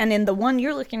see. And in the one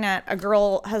you're looking at, a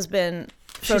girl has been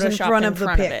photoshopped in front of the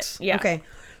pics. Yeah. Okay.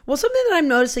 Well, something that I'm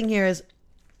noticing here is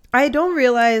I don't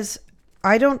realize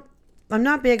I'm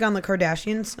not big on the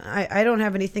Kardashians. I don't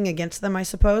have anything against them, I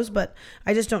suppose, but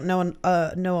I just don't know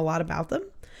a lot about them.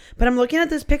 But I'm looking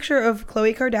at this picture of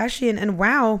Khloe Kardashian, and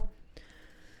wow,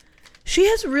 she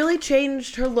has really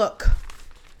changed her look.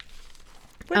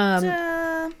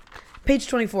 Page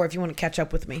 24, if you want to catch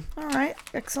up with me. All right,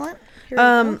 excellent. Here we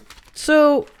go.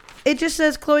 So it just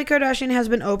says Khloe Kardashian has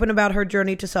been open about her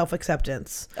journey to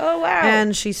self-acceptance. Oh, wow.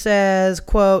 And she says,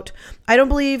 quote, I don't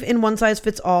believe in one size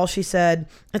fits all, she said.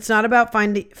 It's not about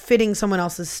fitting someone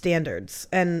else's standards.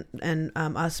 And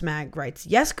Us Mag writes,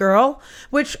 yes, girl.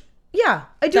 Which, yeah,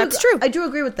 I do. That's true. I do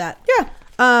agree with that. Yeah.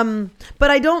 But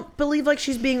I don't believe like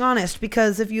she's being honest,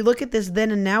 because if you look at this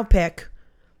then and now pic,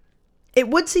 it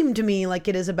would seem to me like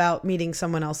it is about meeting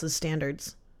someone else's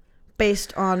standards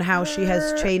based on how she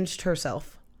has changed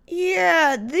herself.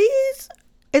 Yeah,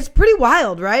 it's pretty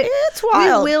wild, right? It's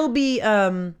wild. We will be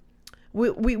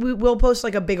we will post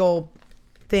like a big old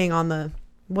thing on the,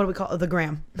 what do we call it? The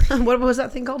gram. What was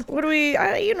that thing called?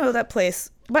 That place.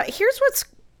 But here's what's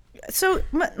so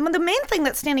the main thing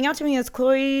that's standing out to me is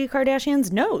Khloe Kardashian's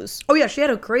nose. Oh yeah, she had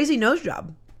a crazy nose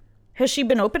job. Has she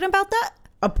been open about that?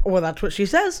 Well, that's what she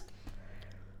says.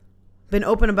 been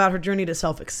open about her journey to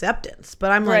self-acceptance.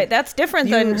 But I'm like, right, that's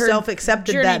different than her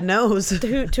self-accepted that nose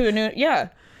to a new, yeah.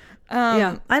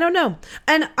 Yeah, I don't know.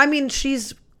 And I mean,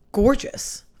 she's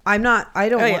gorgeous.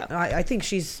 I think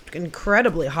she's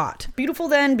incredibly hot. Beautiful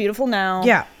then, beautiful now.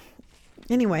 Yeah.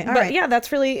 Anyway, all right. Yeah,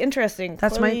 that's really interesting.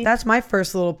 That's my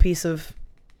first little piece of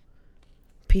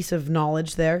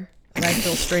knowledge there. And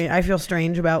I feel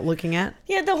strange about looking at.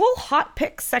 Yeah, the whole hot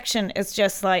pics section is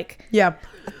just like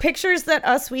pictures that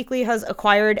Us Weekly has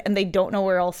acquired and they don't know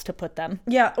where else to put them.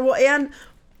 Yeah, well, and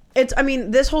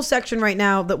this whole section right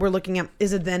now that we're looking at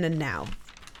is a then and now.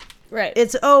 Right.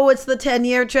 It's the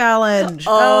 10-year challenge.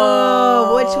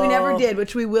 Which we never did,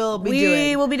 which we will be doing.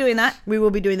 We will be doing that. We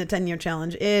will be doing the 10-year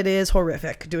challenge. It is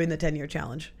horrific doing the 10-year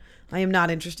challenge. I am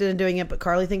not interested in doing it, but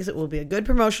Carly thinks it will be a good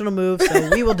promotional move, so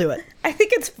we will do it. I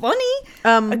think it's funny.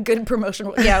 A good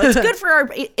promotional. Yeah, it's good for our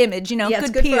image, Yeah, good it's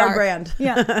good PR. for our brand.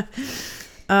 Yeah.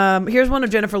 Here's one of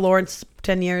Jennifer Lawrence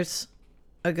 10 years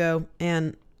ago,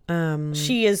 and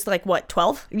she is like what,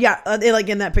 12? Yeah, like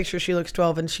in that picture, she looks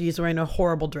 12, and she's wearing a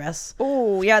horrible dress.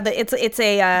 Oh yeah, it's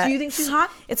a. Do you think she's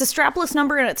hot? It's a strapless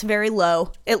number, and it's very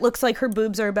low. It looks like her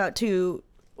boobs are about to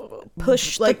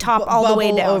push the top all the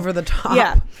way down over the top.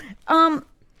 Yeah. I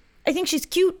think she's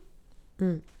cute. I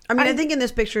mean, I think in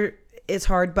this picture it's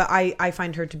hard, but I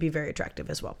find her to be very attractive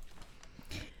as well.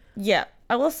 Yeah,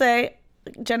 I will say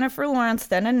Jennifer Lawrence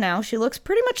then and now, she looks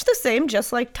pretty much the same,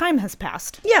 just like time has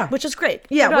passed. Yeah, which is great.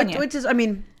 Yeah, which is, I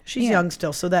mean, she's young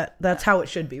still, so that's how it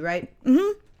should be, right?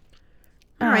 Mm-hmm.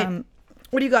 All right.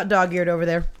 What do you got dog-eared over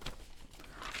there?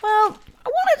 Well, I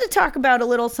wanted to talk about a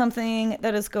little something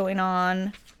that is going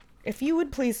on. If you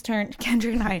would please turn,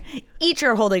 Kendra and I each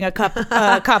are holding a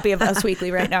copy of Us Weekly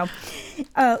right now.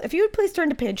 If you would please turn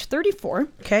to page 34.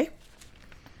 Okay.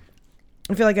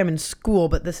 I feel like I'm in school,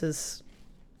 but this is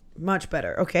much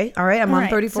better. Okay. All right. I'm on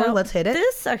 34. So let's hit it.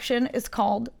 This section is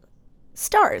called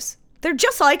Stars. They're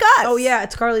just like us. Oh, yeah.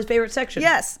 It's Carly's favorite section.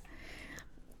 Yes.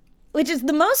 Which is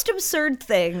the most absurd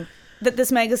thing that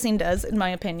this magazine does, in my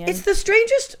opinion. It's the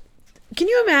strangest. Can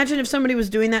you imagine if somebody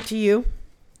was doing that to you?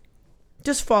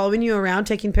 Just following you around,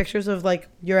 taking pictures of like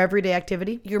your everyday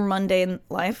activity, your mundane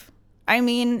life. I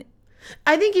mean,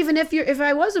 I think even if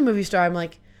I was a movie star, I'm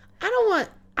like,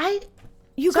 sometimes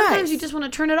you just want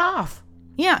to turn it off.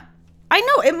 Yeah, I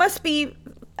know it must be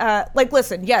like,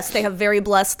 listen, yes, they have very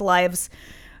blessed lives,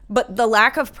 but the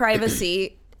lack of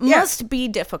privacy must be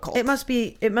difficult. It must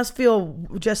feel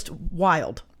just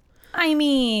wild. I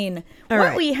mean,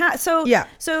 we have. So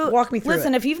walk me through.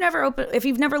 Listen, if you've never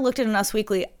looked at an Us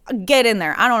Weekly, get in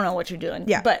there. I don't know what you're doing.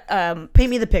 Yeah, but paint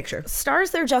me the picture.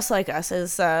 Stars, They're Just Like Us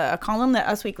is a column that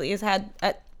Us Weekly has had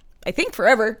I think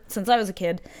forever, since I was a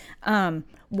kid,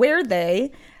 where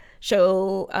they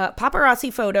show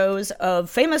paparazzi photos of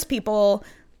famous people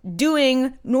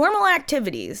doing normal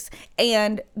activities,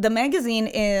 and the magazine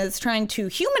is trying to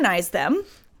humanize them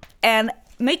and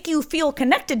make you feel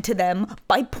connected to them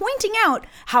by pointing out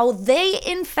how they,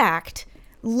 in fact,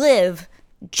 live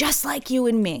just like you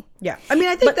and me. Yeah. I mean,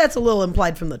 I think that's a little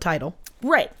implied from the title.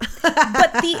 Right.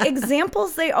 But the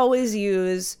examples they always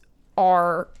use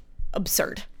are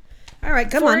absurd. All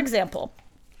right, come on. For example,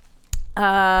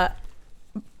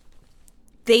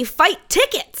 they fight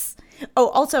tickets. Oh,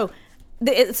 also,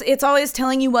 it's always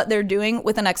telling you what they're doing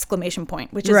with an exclamation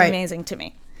point, which is amazing to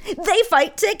me. They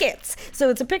fight tickets. So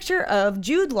it's a picture of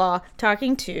Jude Law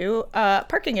talking to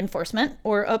parking enforcement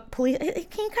or a police.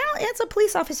 It's a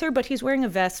police officer, but he's wearing a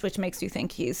vest, which makes you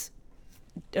think he's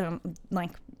like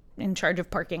in charge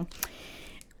of parking.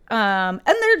 And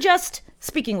they're just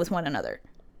speaking with one another.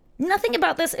 Nothing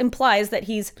about this implies that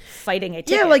he's fighting a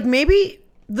ticket. Yeah, like maybe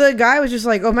the guy was just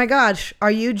like, "Oh my gosh,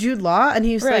 are you Jude Law?" And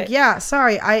he's like, "Yeah,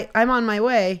 sorry, I'm on my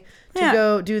way to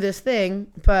go do this thing,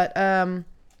 but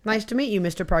nice to meet you,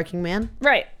 Mr. Parking Man."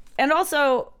 Right. And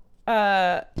also,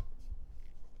 that's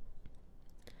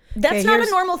not a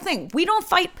normal thing. We don't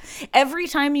fight every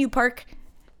time you park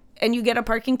and you get a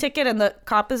parking ticket and the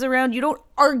cop is around. You don't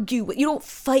argue. You don't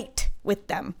fight with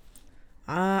them.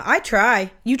 I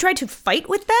try. You try to fight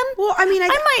with them? Well, I mean,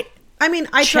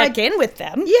 I check in with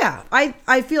them. Yeah.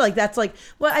 I feel like that's like,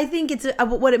 well, I think it's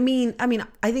what it means. I mean,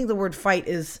 I think the word fight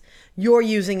is, you're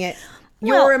using it.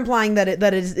 You're implying that it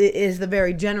is the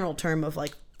very general term of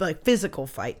like physical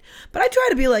fight. But I try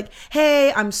to be like,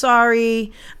 hey, I'm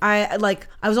sorry. I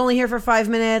was only here for 5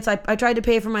 minutes. I tried to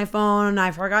pay for my phone and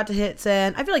I forgot to hit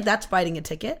send. I feel like that's fighting a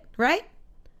ticket, right?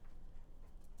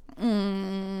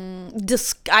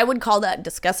 I would call that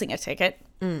discussing a ticket.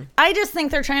 I just think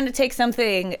they're trying to take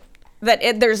something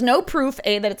that there's no proof,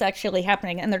 that it's actually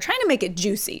happening, and they're trying to make it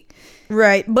juicy.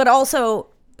 Right. But also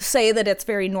say that it's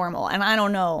very normal, and I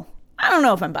don't know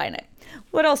if I'm buying it.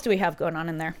 What else do we have going on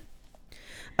in there?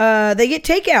 They get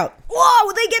takeout.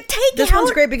 Whoa, they get takeout. This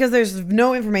one's great because there's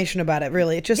no information about it,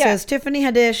 really. It just says Tiffany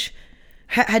Haddish.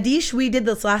 Haddish, we did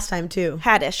this last time, too.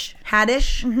 Haddish.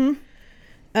 Mm-hmm.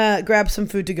 Grab some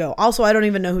food to go. Also, I don't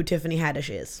even know who Tiffany Haddish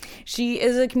is. She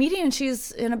is a comedian.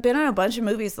 She's been in a bunch of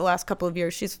movies the last couple of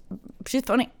years. She's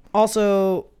funny.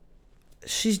 Also,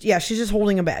 she's just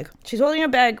holding a bag. She's holding a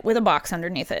bag with a box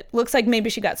underneath it. Looks like maybe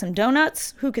she got some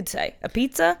donuts. Who could say? A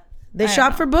pizza? They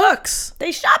shop for books.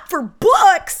 They shop for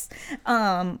books.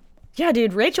 Yeah,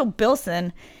 dude, Rachel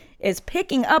Bilson is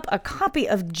picking up a copy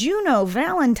of Juno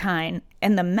Valentine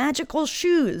and the Magical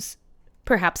Shoes.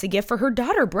 Perhaps a gift for her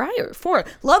daughter, Briar.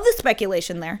 Love the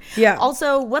speculation there. Yeah.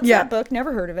 Also, what's that book?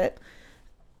 Never heard of it.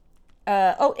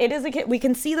 It is a kid. We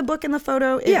can see the book in the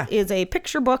photo. It is a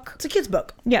picture book. It's a kid's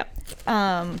book. Yeah.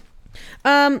 Yeah,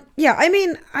 I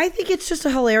mean, I think it's just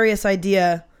a hilarious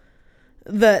idea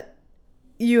that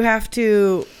you have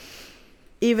to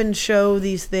even show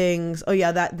these things. Oh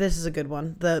yeah, this is a good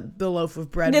one. The loaf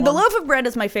of bread. Yeah, the loaf of bread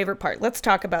is my favorite part. Let's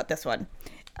talk about this one.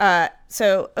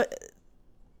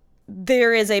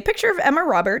 There is a picture of Emma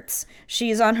Roberts.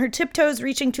 She's on her tiptoes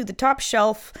reaching to the top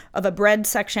shelf of a bread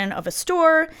section of a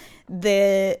store.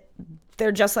 They're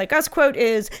Just Like Us quote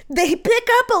is, "They pick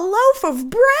up a loaf of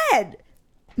bread."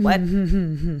 What?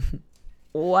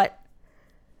 What?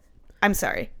 I'm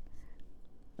sorry.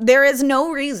 There is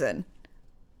no reason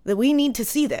that we need to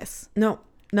see this. No,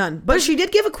 none. But she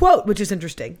did give a quote, which is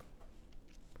interesting.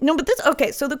 No, but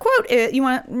so the quote is, you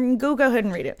want to go ahead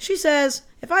and read it. She says,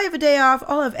 "If I have a day off,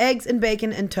 I'll have eggs and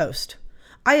bacon and toast.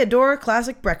 I adore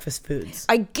classic breakfast foods."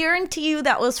 I guarantee you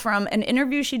that was from an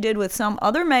interview she did with some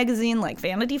other magazine like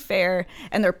Vanity Fair,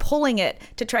 and they're pulling it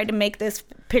to try to make this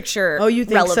picture Oh, you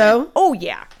think relevant. so? Oh,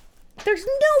 yeah. There's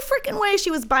no freaking way she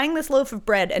was buying this loaf of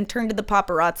bread and turned to the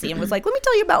paparazzi and was like, "Let me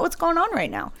tell you about what's going on right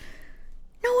now."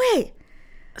 No way.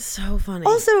 So funny.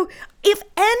 Also, if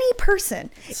any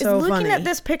person is looking at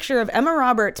this picture of Emma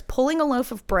Roberts pulling a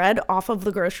loaf of bread off of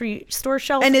the grocery store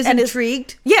shelf and is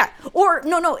intrigued, or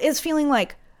is feeling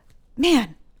like,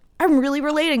 man, I'm really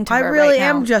relating to her. I really right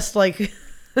now. am just like,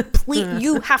 please,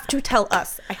 you have to tell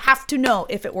us. I have to know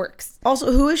if it works.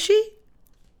 Also, who is she?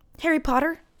 Harry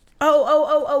Potter.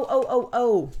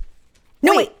 Oh.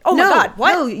 No, wait. Oh my God.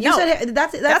 What? No, you said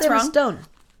that's Emma wrong. Stone.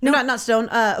 No, not Stone.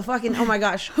 Fucking. Oh my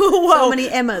gosh. Whoa. So many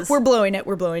Emmas. We're blowing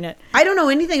it. I don't know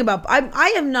anything about.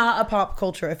 I am not a pop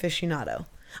culture aficionado.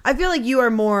 I feel like you are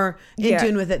more in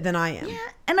tune with it than I am. Yeah,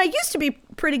 and I used to be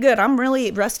pretty good. I'm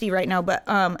really rusty right now, but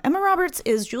Emma Roberts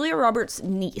is Julia Roberts'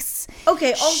 niece.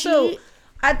 Okay. Also,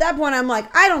 at that point, I'm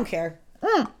like, I don't care.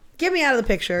 Get me out of the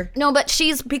picture. No, but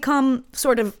she's become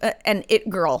sort of an it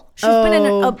girl. She's been in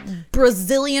a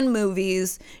Brazilian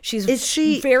movies. Is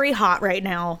she very hot right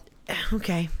now?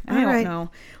 Okay. I don't know.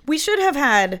 We should have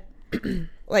had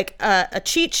like a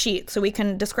cheat sheet so we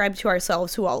can describe to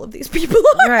ourselves who all of these people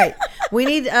are. Right. We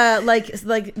need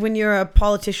like when you're a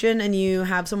politician and you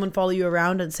have someone follow you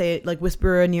around and say, like,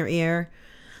 whisper in your ear,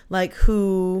 like,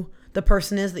 who the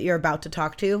person is that you're about to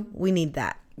talk to. We need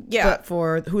that. Yeah. But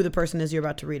for who the person is you're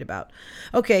about to read about.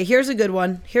 Okay, here's a good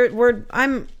one.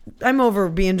 I'm over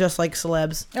being just like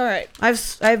celebs. All right.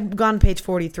 I've gone page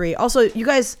 43. Also, you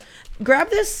guys grab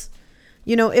this.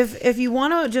 You know, if you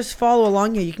want to just follow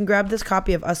along here, you can grab this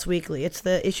copy of Us Weekly. It's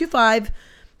the issue 5,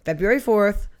 February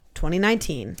 4th,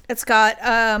 2019. It's got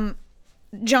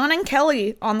John and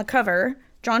Kelly on the cover.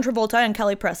 John Travolta and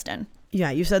Kelly Preston.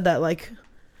 Yeah, you said that like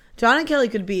John and Kelly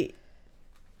could be.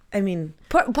 I mean,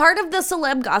 part of the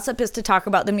celeb gossip is to talk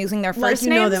about them using their first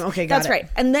names. Know them. Okay, got That's right.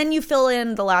 And then you fill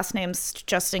in the last names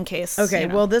just in case. Okay,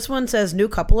 well, this one says new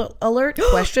couple alert,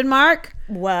 question mark.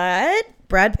 What?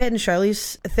 Brad Pitt and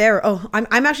Charlize Theron. Oh,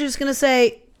 I'm actually just going to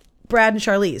say Brad and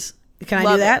Charlize. Can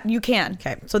I do that? You can.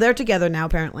 Okay, so they're together now,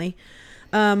 apparently.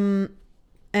 And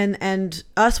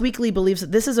Us Weekly believes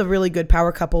that this is a really good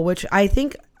power couple, which I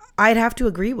think I'd have to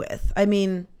agree with. I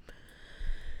mean,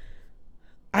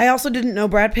 I also didn't know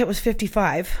Brad Pitt was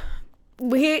 55.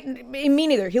 Me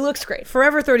neither. He looks great.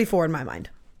 Forever 34 in my mind.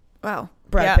 Wow.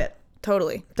 Brad Pitt.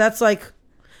 Totally. That's like,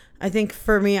 I think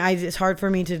for me, it's hard for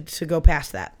me to go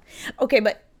past that. Okay,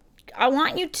 but I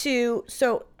want you to.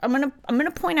 So I'm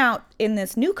gonna point out in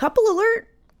this new couple alert.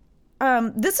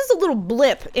 This is a little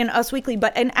blip in Us Weekly,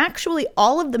 but in actually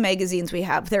all of the magazines we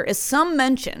have, there is some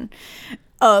mention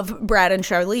of Brad and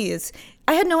Charlize.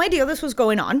 I had no idea this was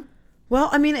going on. Well,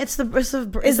 I mean, it's a brand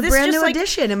new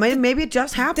edition. Maybe it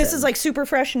just happened. This is like super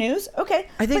fresh news. Okay,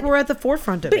 I think we're at the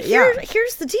forefront of it. But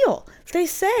here's the deal. They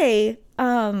say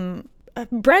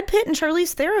Brad Pitt and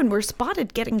Charlize Theron were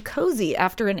spotted getting cozy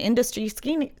after an industry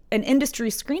screening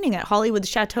at Hollywood's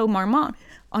Chateau Marmont.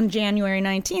 on January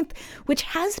 19th, which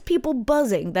has people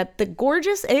buzzing that the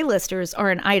gorgeous A-listers are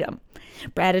an item.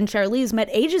 Brad and Charlize met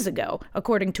ages ago,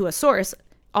 according to a source,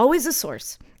 always a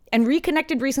source, and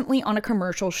reconnected recently on a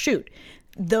commercial shoot.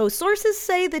 Though sources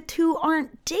say the two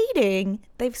aren't dating,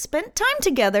 they've spent time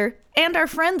together and are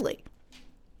friendly.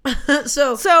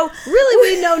 So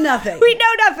really we know nothing. We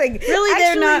know nothing. Really,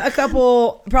 they're not a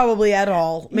couple probably at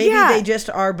all. Maybe they just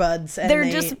are buds and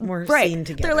they just were seen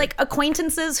together. They're like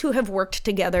acquaintances who have worked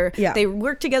together. Yeah. They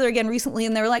worked together again recently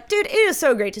and they're like, dude, it is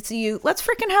so great to see you. Let's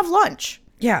freaking have lunch.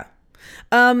 Yeah.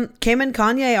 Kim and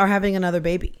Kanye are having another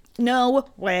baby. No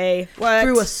way. What?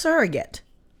 Through a surrogate.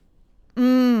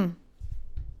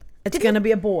 It's going to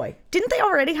be a boy. Didn't they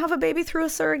already have a baby through a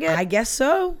surrogate? I guess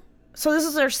so. So this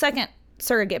is their second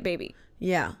surrogate baby.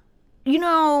 Yeah. You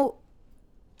know.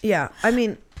 Yeah. I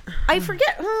mean. I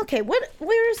forget. Okay.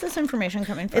 Where is this information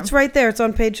coming from? It's right there. It's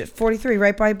on page 43,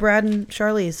 right by Brad and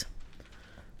Charlize.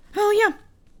 Oh, yeah.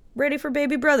 Ready for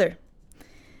baby brother.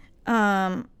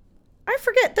 I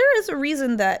forget. There is a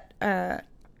reason that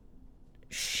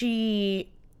she...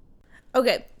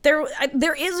 Okay, there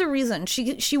is a reason.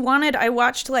 She wanted... I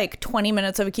watched like 20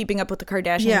 minutes of Keeping Up with the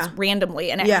Kardashians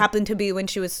randomly, and it happened to be when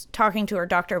she was talking to her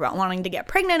doctor about wanting to get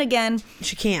pregnant again.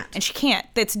 She can't. And she can't.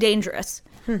 That's dangerous.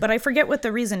 But I forget what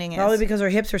the reasoning is. Probably because her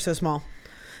hips are so small.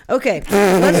 Okay,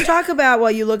 let's talk about,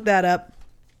 while you look that up,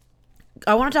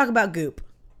 I want to talk about Goop.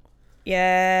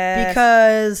 Yeah.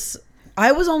 Because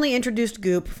I was only introduced to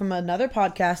Goop from another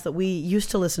podcast that we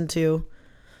used to listen to.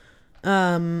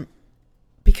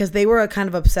 Because they were kind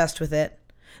of obsessed with it.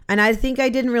 And I think I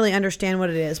didn't really understand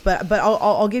what it is. But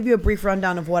I'll give you a brief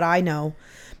rundown of what I know.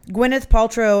 Gwyneth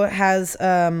Paltrow has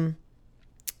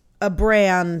a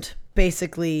brand,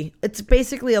 basically. It's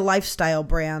basically a lifestyle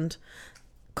brand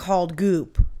called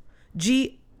Goop.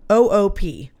 Goop.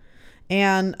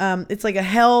 And it's like a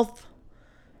health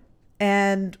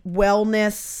and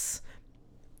wellness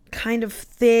kind of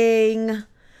thing.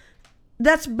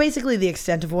 That's basically the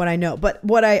extent of what I know. But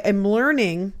what I am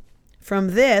learning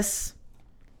from this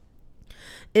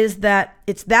is that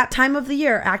it's that time of the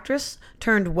year. Actress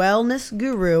turned wellness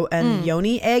guru and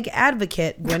yoni egg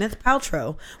advocate Gwyneth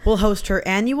Paltrow will host her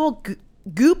annual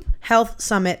Goop Health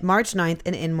Summit March 9th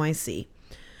in NYC.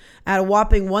 At a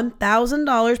whopping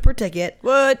 $1,000 per ticket.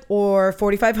 What? Or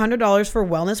 $4,500 for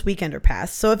Wellness Weekender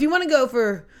Pass. So if you want to go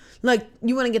for, like,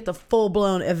 you want to get the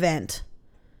full-blown event,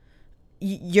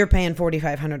 you're paying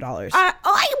 $4,500.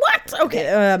 What?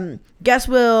 Okay. Guests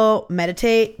will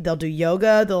meditate. They'll do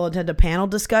yoga. They'll attend a panel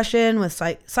discussion with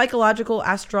psychological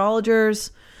astrologers,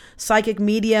 psychic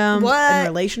mediums, and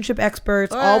relationship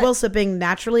experts, all while sipping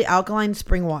naturally alkaline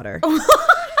spring water.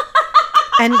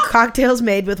 And cocktails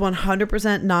made with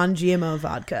 100% non-GMO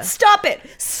vodka. Stop it.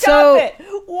 Stop it.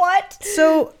 What?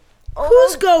 So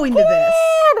who's going to this?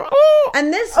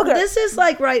 And this is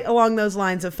like right along those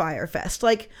lines of Fyre Fest.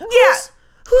 Like,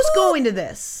 who's going to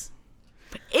this?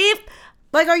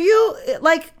 Are you,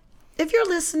 like, if you're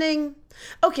listening,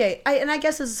 okay, I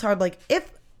guess this is hard. Like,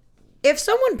 if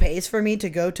someone pays for me to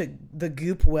go to the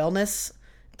Goop Wellness,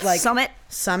 like,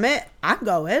 Summit, I'm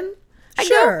going.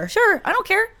 Sure. I don't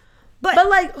care. But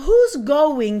like, who's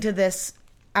going to this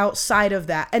outside of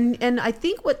that? And I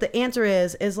think what the answer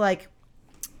is like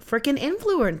freaking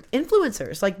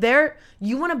influencers. Like,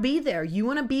 you want to be there. You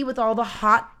want to be with all the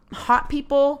hot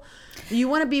people. You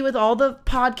want to be with all the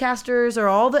podcasters or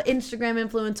all the Instagram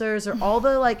influencers or all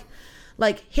the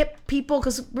like hip people,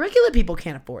 because regular people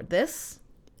can't afford this.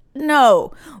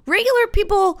 No, regular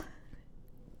people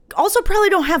also probably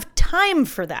don't have time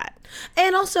for that.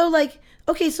 And also, like,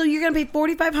 okay, so you're going to pay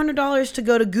 $4,500 to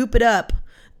go to Goop It Up.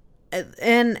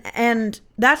 And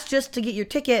that's just to get your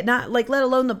ticket, not like, let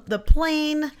alone the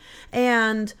plane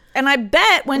and I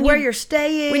bet where you're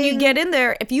staying. When you get in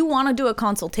there, if you want to do a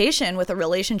consultation with a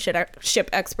relationship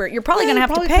expert, you're probably going to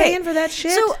have to pay. Paying for that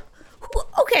shit. So,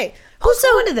 okay. Who's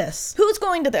going to this? Who's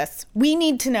going to this? We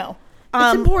need to know.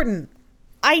 It's important.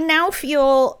 I now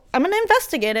feel I'm going to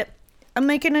investigate it. I'm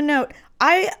making a note.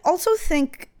 I also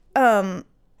think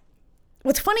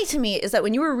what's funny to me is that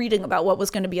when you were reading about what was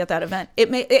going to be at that event,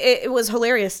 it was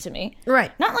hilarious to me.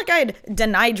 Right. Not like I'd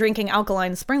deny drinking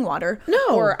alkaline spring water.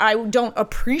 No. Or I don't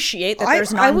appreciate that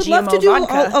there's non-GMO vodka. I would love to do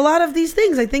a lot of these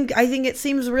things. I think it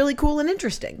seems really cool and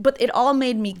interesting. But it all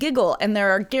made me giggle. And there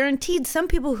are guaranteed some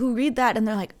people who read that and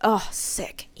they're like, oh,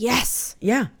 sick. Yes.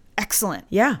 Yeah. Excellent.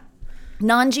 Yeah.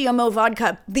 Non-GMO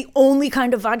vodka. The only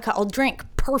kind of vodka I'll drink.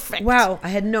 Perfect. Wow. I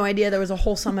had no idea there was a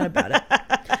whole summit about it.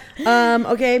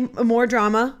 Okay, more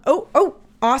drama. Oh,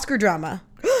 Oscar drama.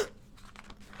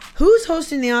 Who's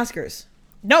hosting the Oscars?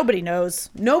 Nobody knows.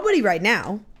 Nobody right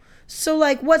now. So,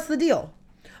 like, what's the deal?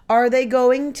 Are they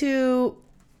going to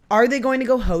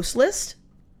go host list?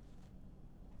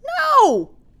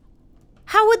 No.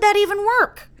 How would that even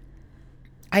work?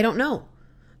 I don't know.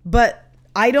 But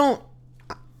I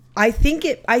think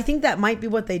that might be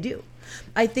what they do.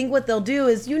 I think what they'll do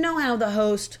is, you know how the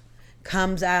host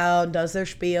comes out, does their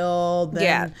spiel,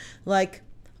 then like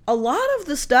a lot of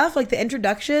the stuff, like the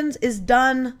introductions, is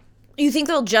done. You think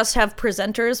they'll just have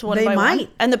presenters one they by might. one?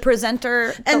 And the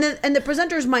presenter... And the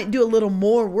presenters might do a little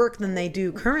more work than they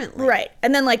do currently. Right.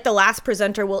 And then like the last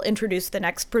presenter will introduce the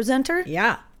next presenter?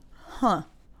 Yeah. Huh.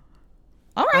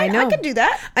 All right, I could do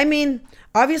that. I mean,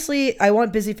 obviously, I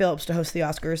want Busy Phillips to host the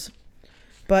Oscars,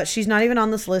 but she's not even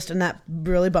on this list, and that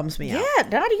really bums me out. Yeah,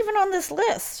 not even on this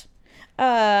list.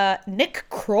 Nick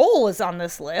Kroll is on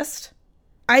this list.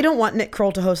 I don't want Nick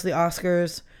Kroll to host the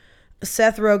Oscars.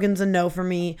 Seth Rogen's a no for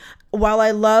me. While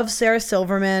I love Sarah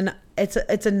Silverman, it's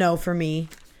a no for me.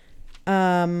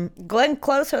 Glenn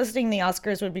Close hosting the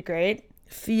Oscars would be great.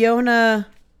 Fiona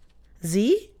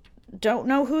Z? Don't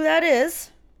know who that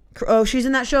is. Oh, she's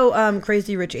in that show,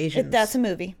 Crazy Rich Asians. That's a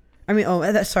movie. I mean,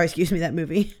 excuse me, that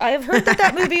movie. I have heard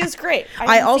that movie is great.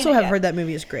 I also have heard that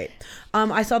movie is great.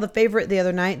 I saw The Favorite the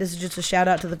other night. This is just a shout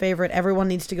out to The Favorite. Everyone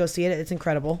needs to go see it. It's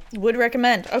incredible. Would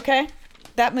recommend. Okay.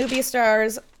 That movie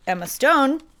stars Emma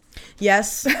Stone.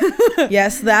 Yes.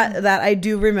 Yes, that I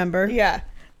do remember. Yeah.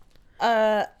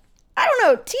 I don't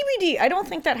know. TBD. I don't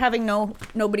think that having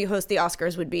nobody host the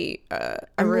Oscars would be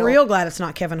I'm real glad it's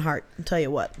not Kevin Hart. I'll tell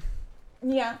you what.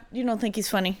 Yeah. You don't think he's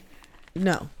funny?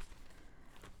 No.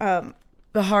 A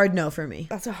hard no for me.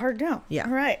 That's a hard no. Yeah.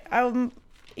 All right.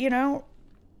 You know,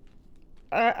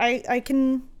 I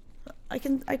can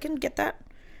get that.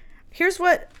 Here's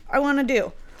what I want to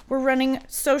do. We're running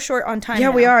so short on time. Yeah,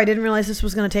 now. we are. I didn't realize this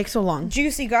was going to take so long.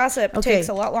 Juicy gossip takes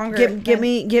a lot longer. Give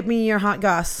me your hot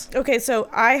goss. Okay, so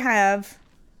I have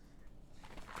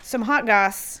some hot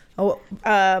goss. Oh,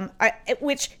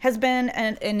 which has been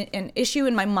an issue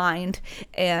in my mind,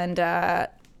 and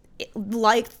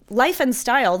like Life and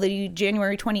Style, the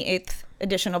January 28th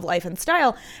edition of Life and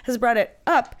Style has brought it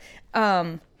up.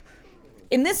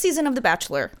 In this season of The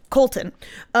Bachelor, Colton,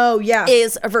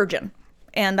 is a virgin.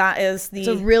 And that is it's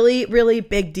a really, really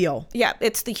big deal. Yeah,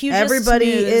 it's the hugest Everybody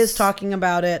news. is talking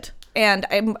about it. And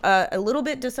I'm a little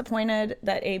bit disappointed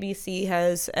that ABC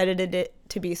has edited it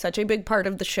to be such a big part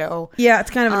of the show. Yeah,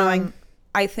 it's kind of annoying.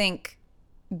 I think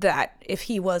that if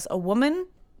he was a woman,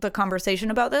 the conversation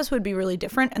about this would be really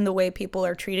different, and the way people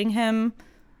are treating him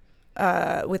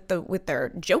with their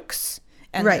jokes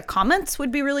and the comments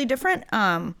would be really different.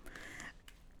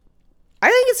 I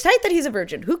think it's tight that he's a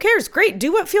virgin. Who cares? Great.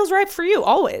 Do what feels right for you,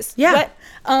 always. Yeah.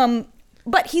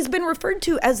 But he's been referred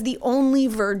to as the only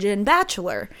virgin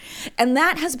bachelor. And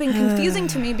that has been confusing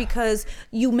to me because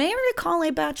you may recall a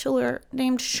bachelor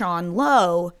named Sean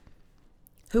Lowe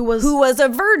who was a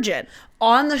virgin.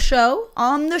 On the show?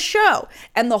 On the show.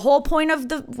 And the whole point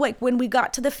of when we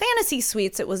got to the fantasy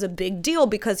suites, it was a big deal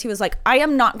because he was like, I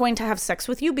am not going to have sex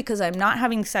with you because I'm not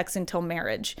having sex until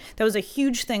marriage. That was a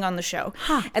huge thing on the show.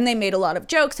 Huh. And they made a lot of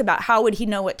jokes about how would he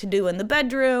know what to do in the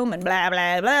bedroom and blah,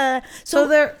 blah, blah.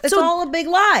 So it's all a big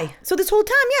lie. So this whole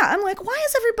time, yeah, I'm like, why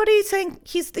is everybody saying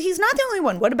he's not the only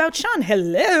one? What about Sean?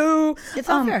 Hello. It's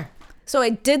not fair. So I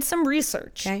did some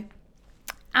research. Okay.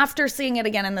 After seeing it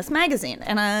again in this magazine.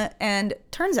 And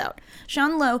turns out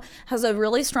Sean Lowe has a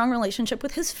really strong relationship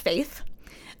with his faith.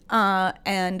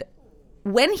 And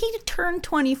when he turned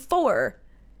 24,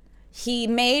 he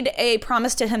made a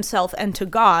promise to himself and to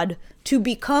God to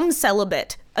become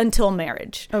celibate until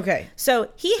marriage. Okay. So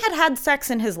he had sex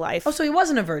in his life. Oh, so he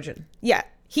wasn't a virgin. Yeah.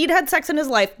 He'd had sex in his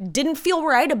life, didn't feel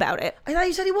right about it. I thought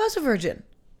you said he was a virgin.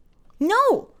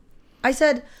 No. I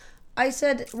said,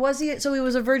 was he? So he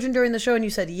was a virgin during the show, and you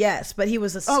said yes, but he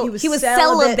was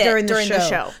celibate during the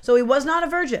show. So he was not a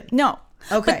virgin. No.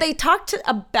 Okay. But they talked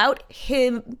about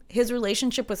his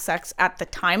relationship with sex at the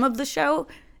time of the show.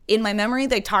 In my memory,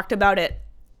 they talked about it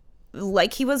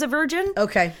like he was a virgin.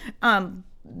 Okay.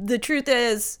 The truth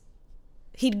is,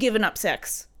 he'd given up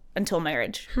sex until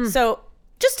marriage. So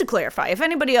just to clarify, if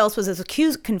anybody else was as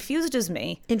confused as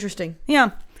me. Interesting.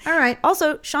 Yeah. All right.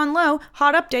 Also, Sean Lowe,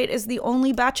 hot update, is the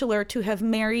only bachelor to have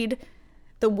married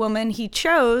the woman he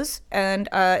chose and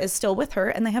is still with her,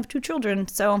 and they have 2 children.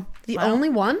 So the only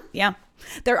one? Yeah.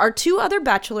 There are 2 other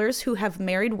bachelors who have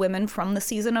married women from the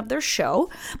season of their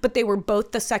show, but they were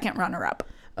both the second runner-up.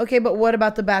 Okay, but what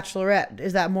about the Bachelorette?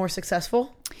 Is that more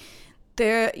successful?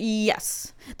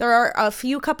 Yes. There are a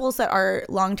few couples that are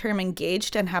long-term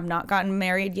engaged and have not gotten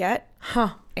married yet.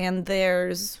 Huh. And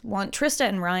there's one, Trista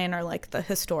and Ryan are like the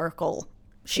historical.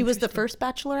 She was the first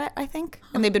Bachelorette, I think.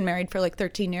 And they've been married for like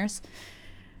 13 years.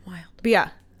 Wild. But yeah.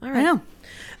 All right. I know.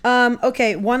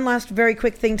 Okay, one last very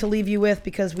quick thing to leave you with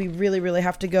because we really, really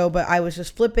have to go. But I was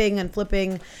just flipping,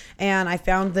 and I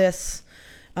found this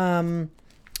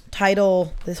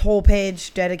title, this whole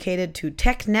page dedicated to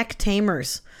tech neck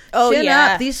tamers. Oh, Chin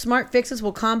yeah. up. These smart fixes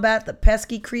will combat the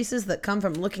pesky creases that come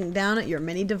from looking down at your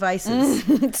many devices.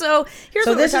 So here's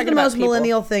what this we're is the talking most about, people.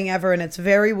 millennial thing ever, and it's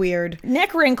very weird.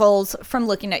 Neck wrinkles from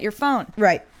looking at your phone.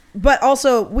 Right. But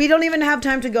also, we don't even have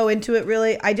time to go into it,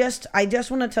 really. I just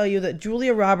want to tell you that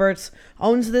Julia Roberts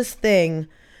owns this thing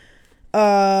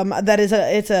that is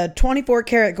it's a 24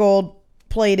 karat gold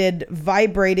plated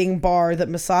vibrating bar that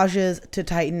massages to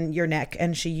tighten your neck.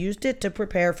 And she used it to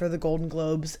prepare for the Golden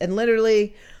Globes. And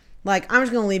literally, like, I'm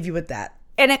just going to leave you with that.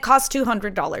 And it costs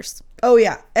 $200. Oh,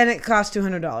 yeah. And it costs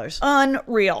 $200.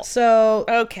 Unreal. So,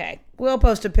 Okay. we'll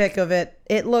post a pic of it.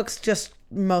 It looks just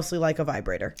mostly like a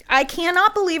vibrator. I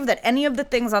cannot believe that any of the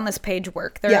things on this page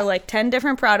work. There are like 10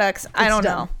 different products. I don't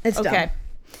know. It's okay. dumb.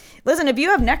 Listen, if you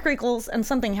have neck wrinkles and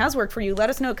something has worked for you, let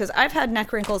us know, because I've had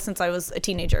neck wrinkles since I was a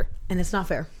teenager. And it's not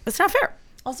fair. It's not fair.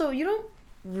 Also, you don't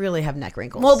really have neck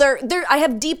wrinkles. Well, I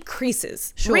have deep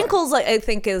creases. Sure. Wrinkles, I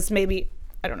think, is maybe,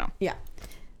 I don't know. Yeah.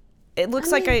 It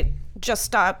looks like I just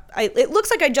stopped. It looks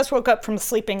like I just woke up from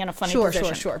sleeping in a funny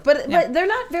position. Sure. But they're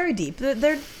not very deep.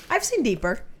 I've seen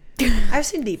deeper.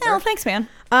 Oh, thanks, man.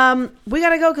 We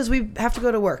gotta go because we have to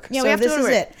go to work. Yeah, so we have to this go to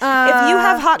is work. it. If you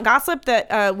have hot gossip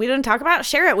that we didn't talk about,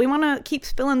 share it. We want to keep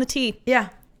spilling the tea. Yeah.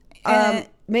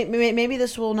 Maybe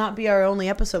this will not be our only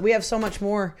episode. We have so much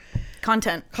more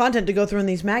Content to go through in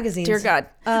these magazines. Dear God.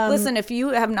 Listen, if you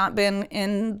have not been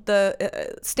in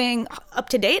the staying up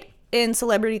to date in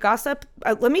celebrity gossip,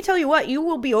 let me tell you what, you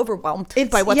will be overwhelmed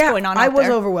by what's going on out I was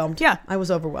there. overwhelmed. Yeah. I was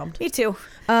overwhelmed. Me too.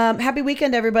 Happy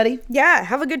weekend, everybody. Yeah,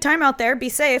 have a good time out there. Be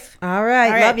safe. All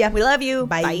right. Love ya. We love you.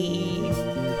 Bye. Bye.